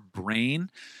oxygen to our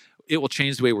brain, it will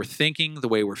change the way we're thinking, the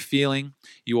way we're feeling.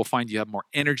 You will find you have more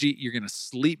energy. You're going to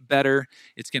sleep better.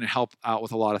 It's going to help out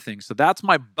with a lot of things. So that's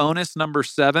my bonus number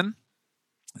 7.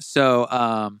 So,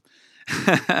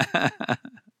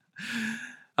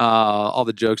 all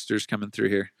the jokesters coming through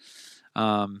here.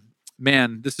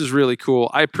 Man, this is really cool.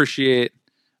 I appreciate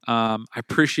being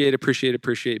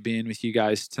with you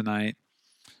guys tonight.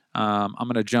 I'm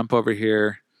going to jump over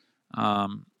here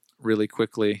really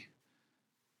quickly.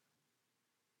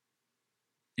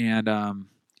 And I'm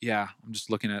just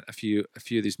looking at a few of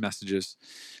these messages.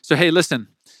 So, hey, listen,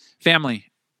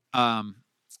 Family,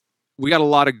 we got a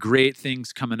lot of great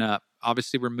things coming up.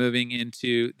 Obviously, we're moving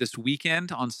into this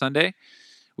weekend on Sunday,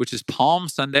 which is Palm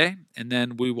Sunday, and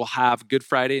then we will have Good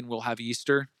Friday and we'll have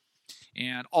Easter.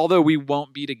 And although we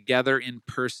won't be together in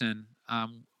person,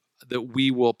 that we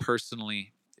will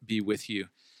personally be with you.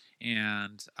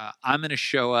 And I'm going to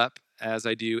show up as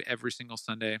I do every single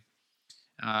Sunday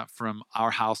from our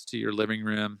house to your living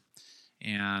room.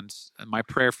 And my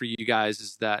prayer for you guys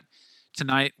is that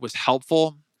tonight was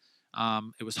helpful.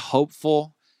 It was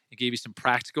hopeful. It gave you some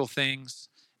practical things,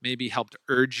 maybe helped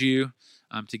urge you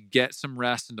to get some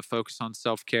rest and to focus on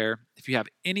self-care. If you have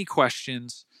any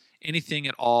questions, anything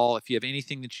at all, if you have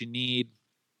anything that you need,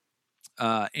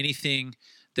 anything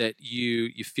that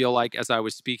you feel like as I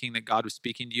was speaking that God was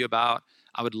speaking to you about,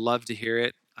 I would love to hear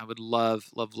it. I would love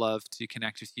to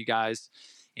connect with you guys.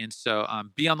 And so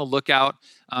be on the lookout.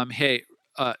 Hey,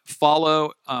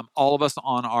 follow all of us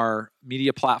on our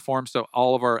media platform. So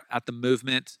all of our At the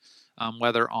Movement,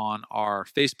 whether on our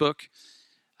Facebook,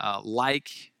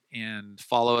 like and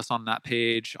follow us on that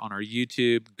page, on our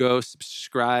YouTube. Go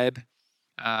subscribe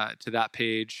to that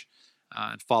page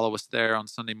and follow us there on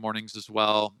Sunday mornings as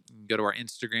well. You can go to our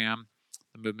Instagram,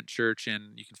 The Movement Church,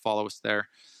 and you can follow us there.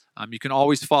 You can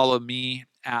always follow me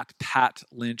at Pat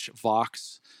Lynch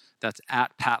Vox. That's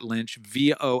at Pat Lynch,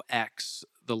 VOX,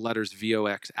 the letters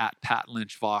VOX, at Pat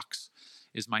Lynch Vox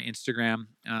is my Instagram.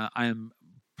 I am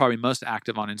probably most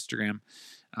active on Instagram.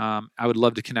 I would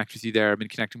love to connect with you there. I've been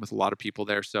connecting with a lot of people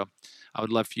there, so I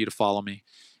would love for you to follow me.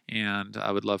 And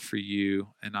I would love for you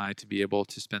and I to be able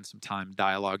to spend some time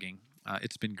dialoguing.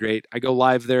 It's been great. I go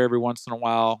live there every once in a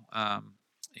while,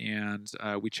 and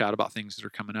we chat about things that are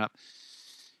coming up.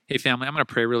 Hey, family, I'm going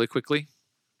to pray really quickly.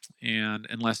 And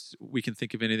unless we can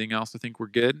think of anything else, I think we're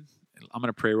good. I'm going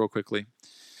to pray real quickly.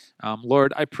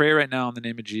 Lord, I pray right now in the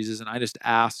name of Jesus, and I just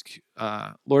ask,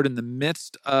 Lord, in the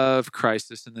midst of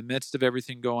crisis, in the midst of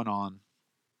everything going on,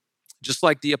 just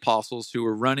like the apostles who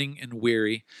were running and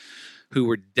weary, who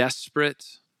were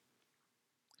desperate,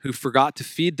 who forgot to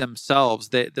feed themselves.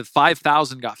 The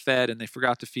 5,000 got fed and they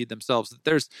forgot to feed themselves.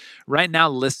 There's right now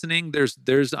listening, there's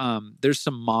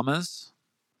some mamas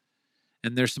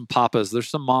and there's some papas. There's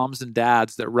some moms and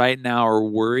dads that right now are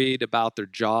worried about their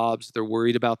jobs. They're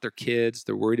worried about their kids.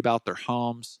 They're worried about their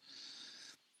homes.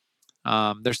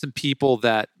 There's some people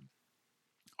that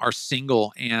are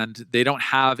single and they don't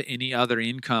have any other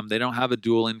income. They don't have a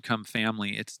dual income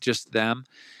family. It's just them.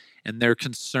 And they're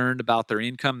concerned about their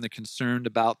income. They're concerned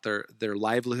about their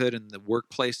livelihood and the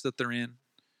workplace that they're in.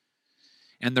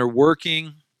 And they're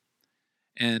working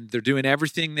and they're doing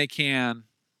everything they can.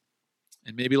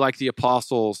 And maybe like the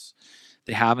apostles,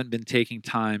 they haven't been taking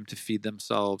time to feed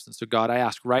themselves. And so, God, I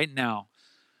ask right now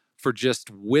for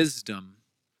just wisdom.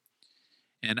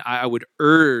 And I would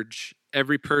urge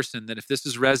every person that if this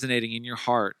is resonating in your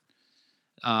heart,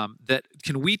 that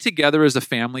can we together as a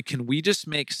family, can we just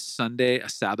make Sunday a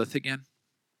Sabbath again?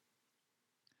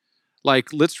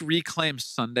 Like, let's reclaim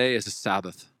Sunday as a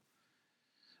Sabbath.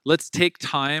 Let's take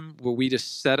time where we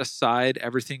just set aside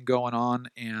everything going on.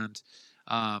 And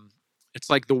it's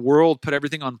like the world put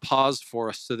everything on pause for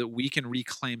us so that we can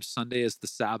reclaim Sunday as the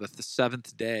Sabbath, the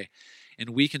seventh day.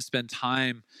 And we can spend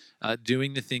time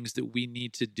doing the things that we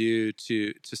need to do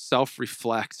to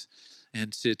self-reflect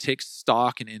and to take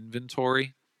stock and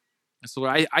inventory. And so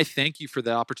I thank you for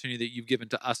the opportunity that you've given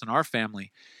to us and our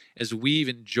family as we've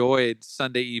enjoyed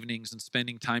Sunday evenings and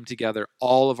spending time together,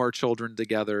 all of our children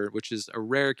together, which is a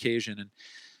rare occasion.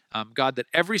 And God, that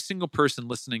every single person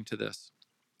listening to this,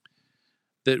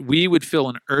 that we would feel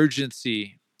an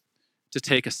urgency to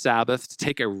take a Sabbath, to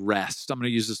take a rest. I'm going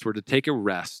to use this word, to take a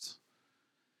rest.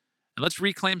 And let's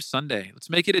reclaim Sunday. Let's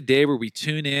make it a day where we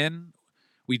tune in,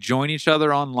 we join each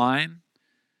other online,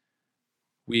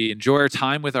 we enjoy our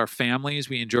time with our families.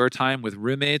 We enjoy our time with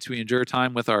roommates. We enjoy our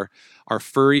time with our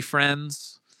furry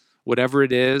friends, whatever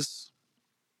it is.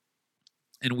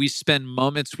 And we spend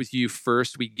moments with you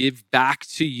first. We give back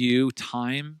to you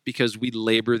time because we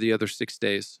labor the other 6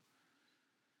 days.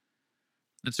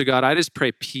 And so, God, I just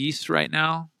pray peace right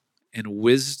now and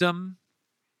wisdom.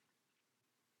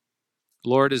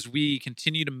 Lord, as we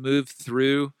continue to move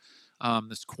through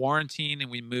this quarantine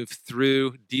and we move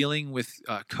through dealing with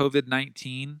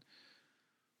COVID-19,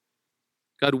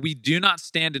 God, we do not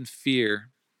stand in fear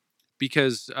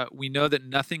because we know that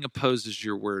nothing opposes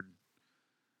your word.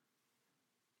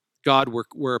 God,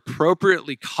 we're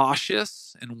appropriately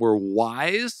cautious and we're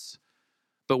wise,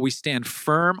 but we stand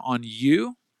firm on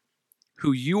you,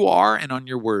 who you are, and on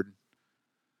your word.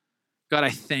 God,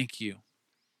 I thank you.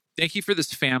 Thank you for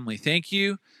this family. Thank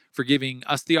you for giving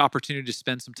us the opportunity to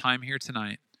spend some time here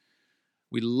tonight.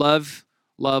 We love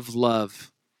Love,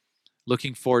 love.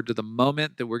 Looking forward to the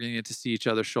moment that we're going to get to see each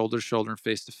other shoulder to shoulder and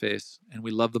face to face. And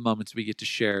we love the moments we get to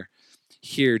share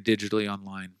here digitally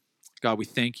online. God, we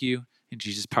thank you in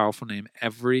Jesus' powerful name.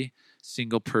 Every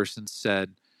single person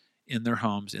said in their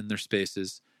homes, in their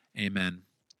spaces, amen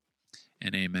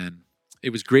and amen. It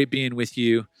was great being with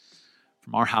you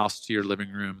from our house to your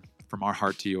living room, from our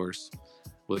heart to yours.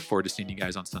 We look forward to seeing you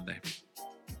guys on Sunday.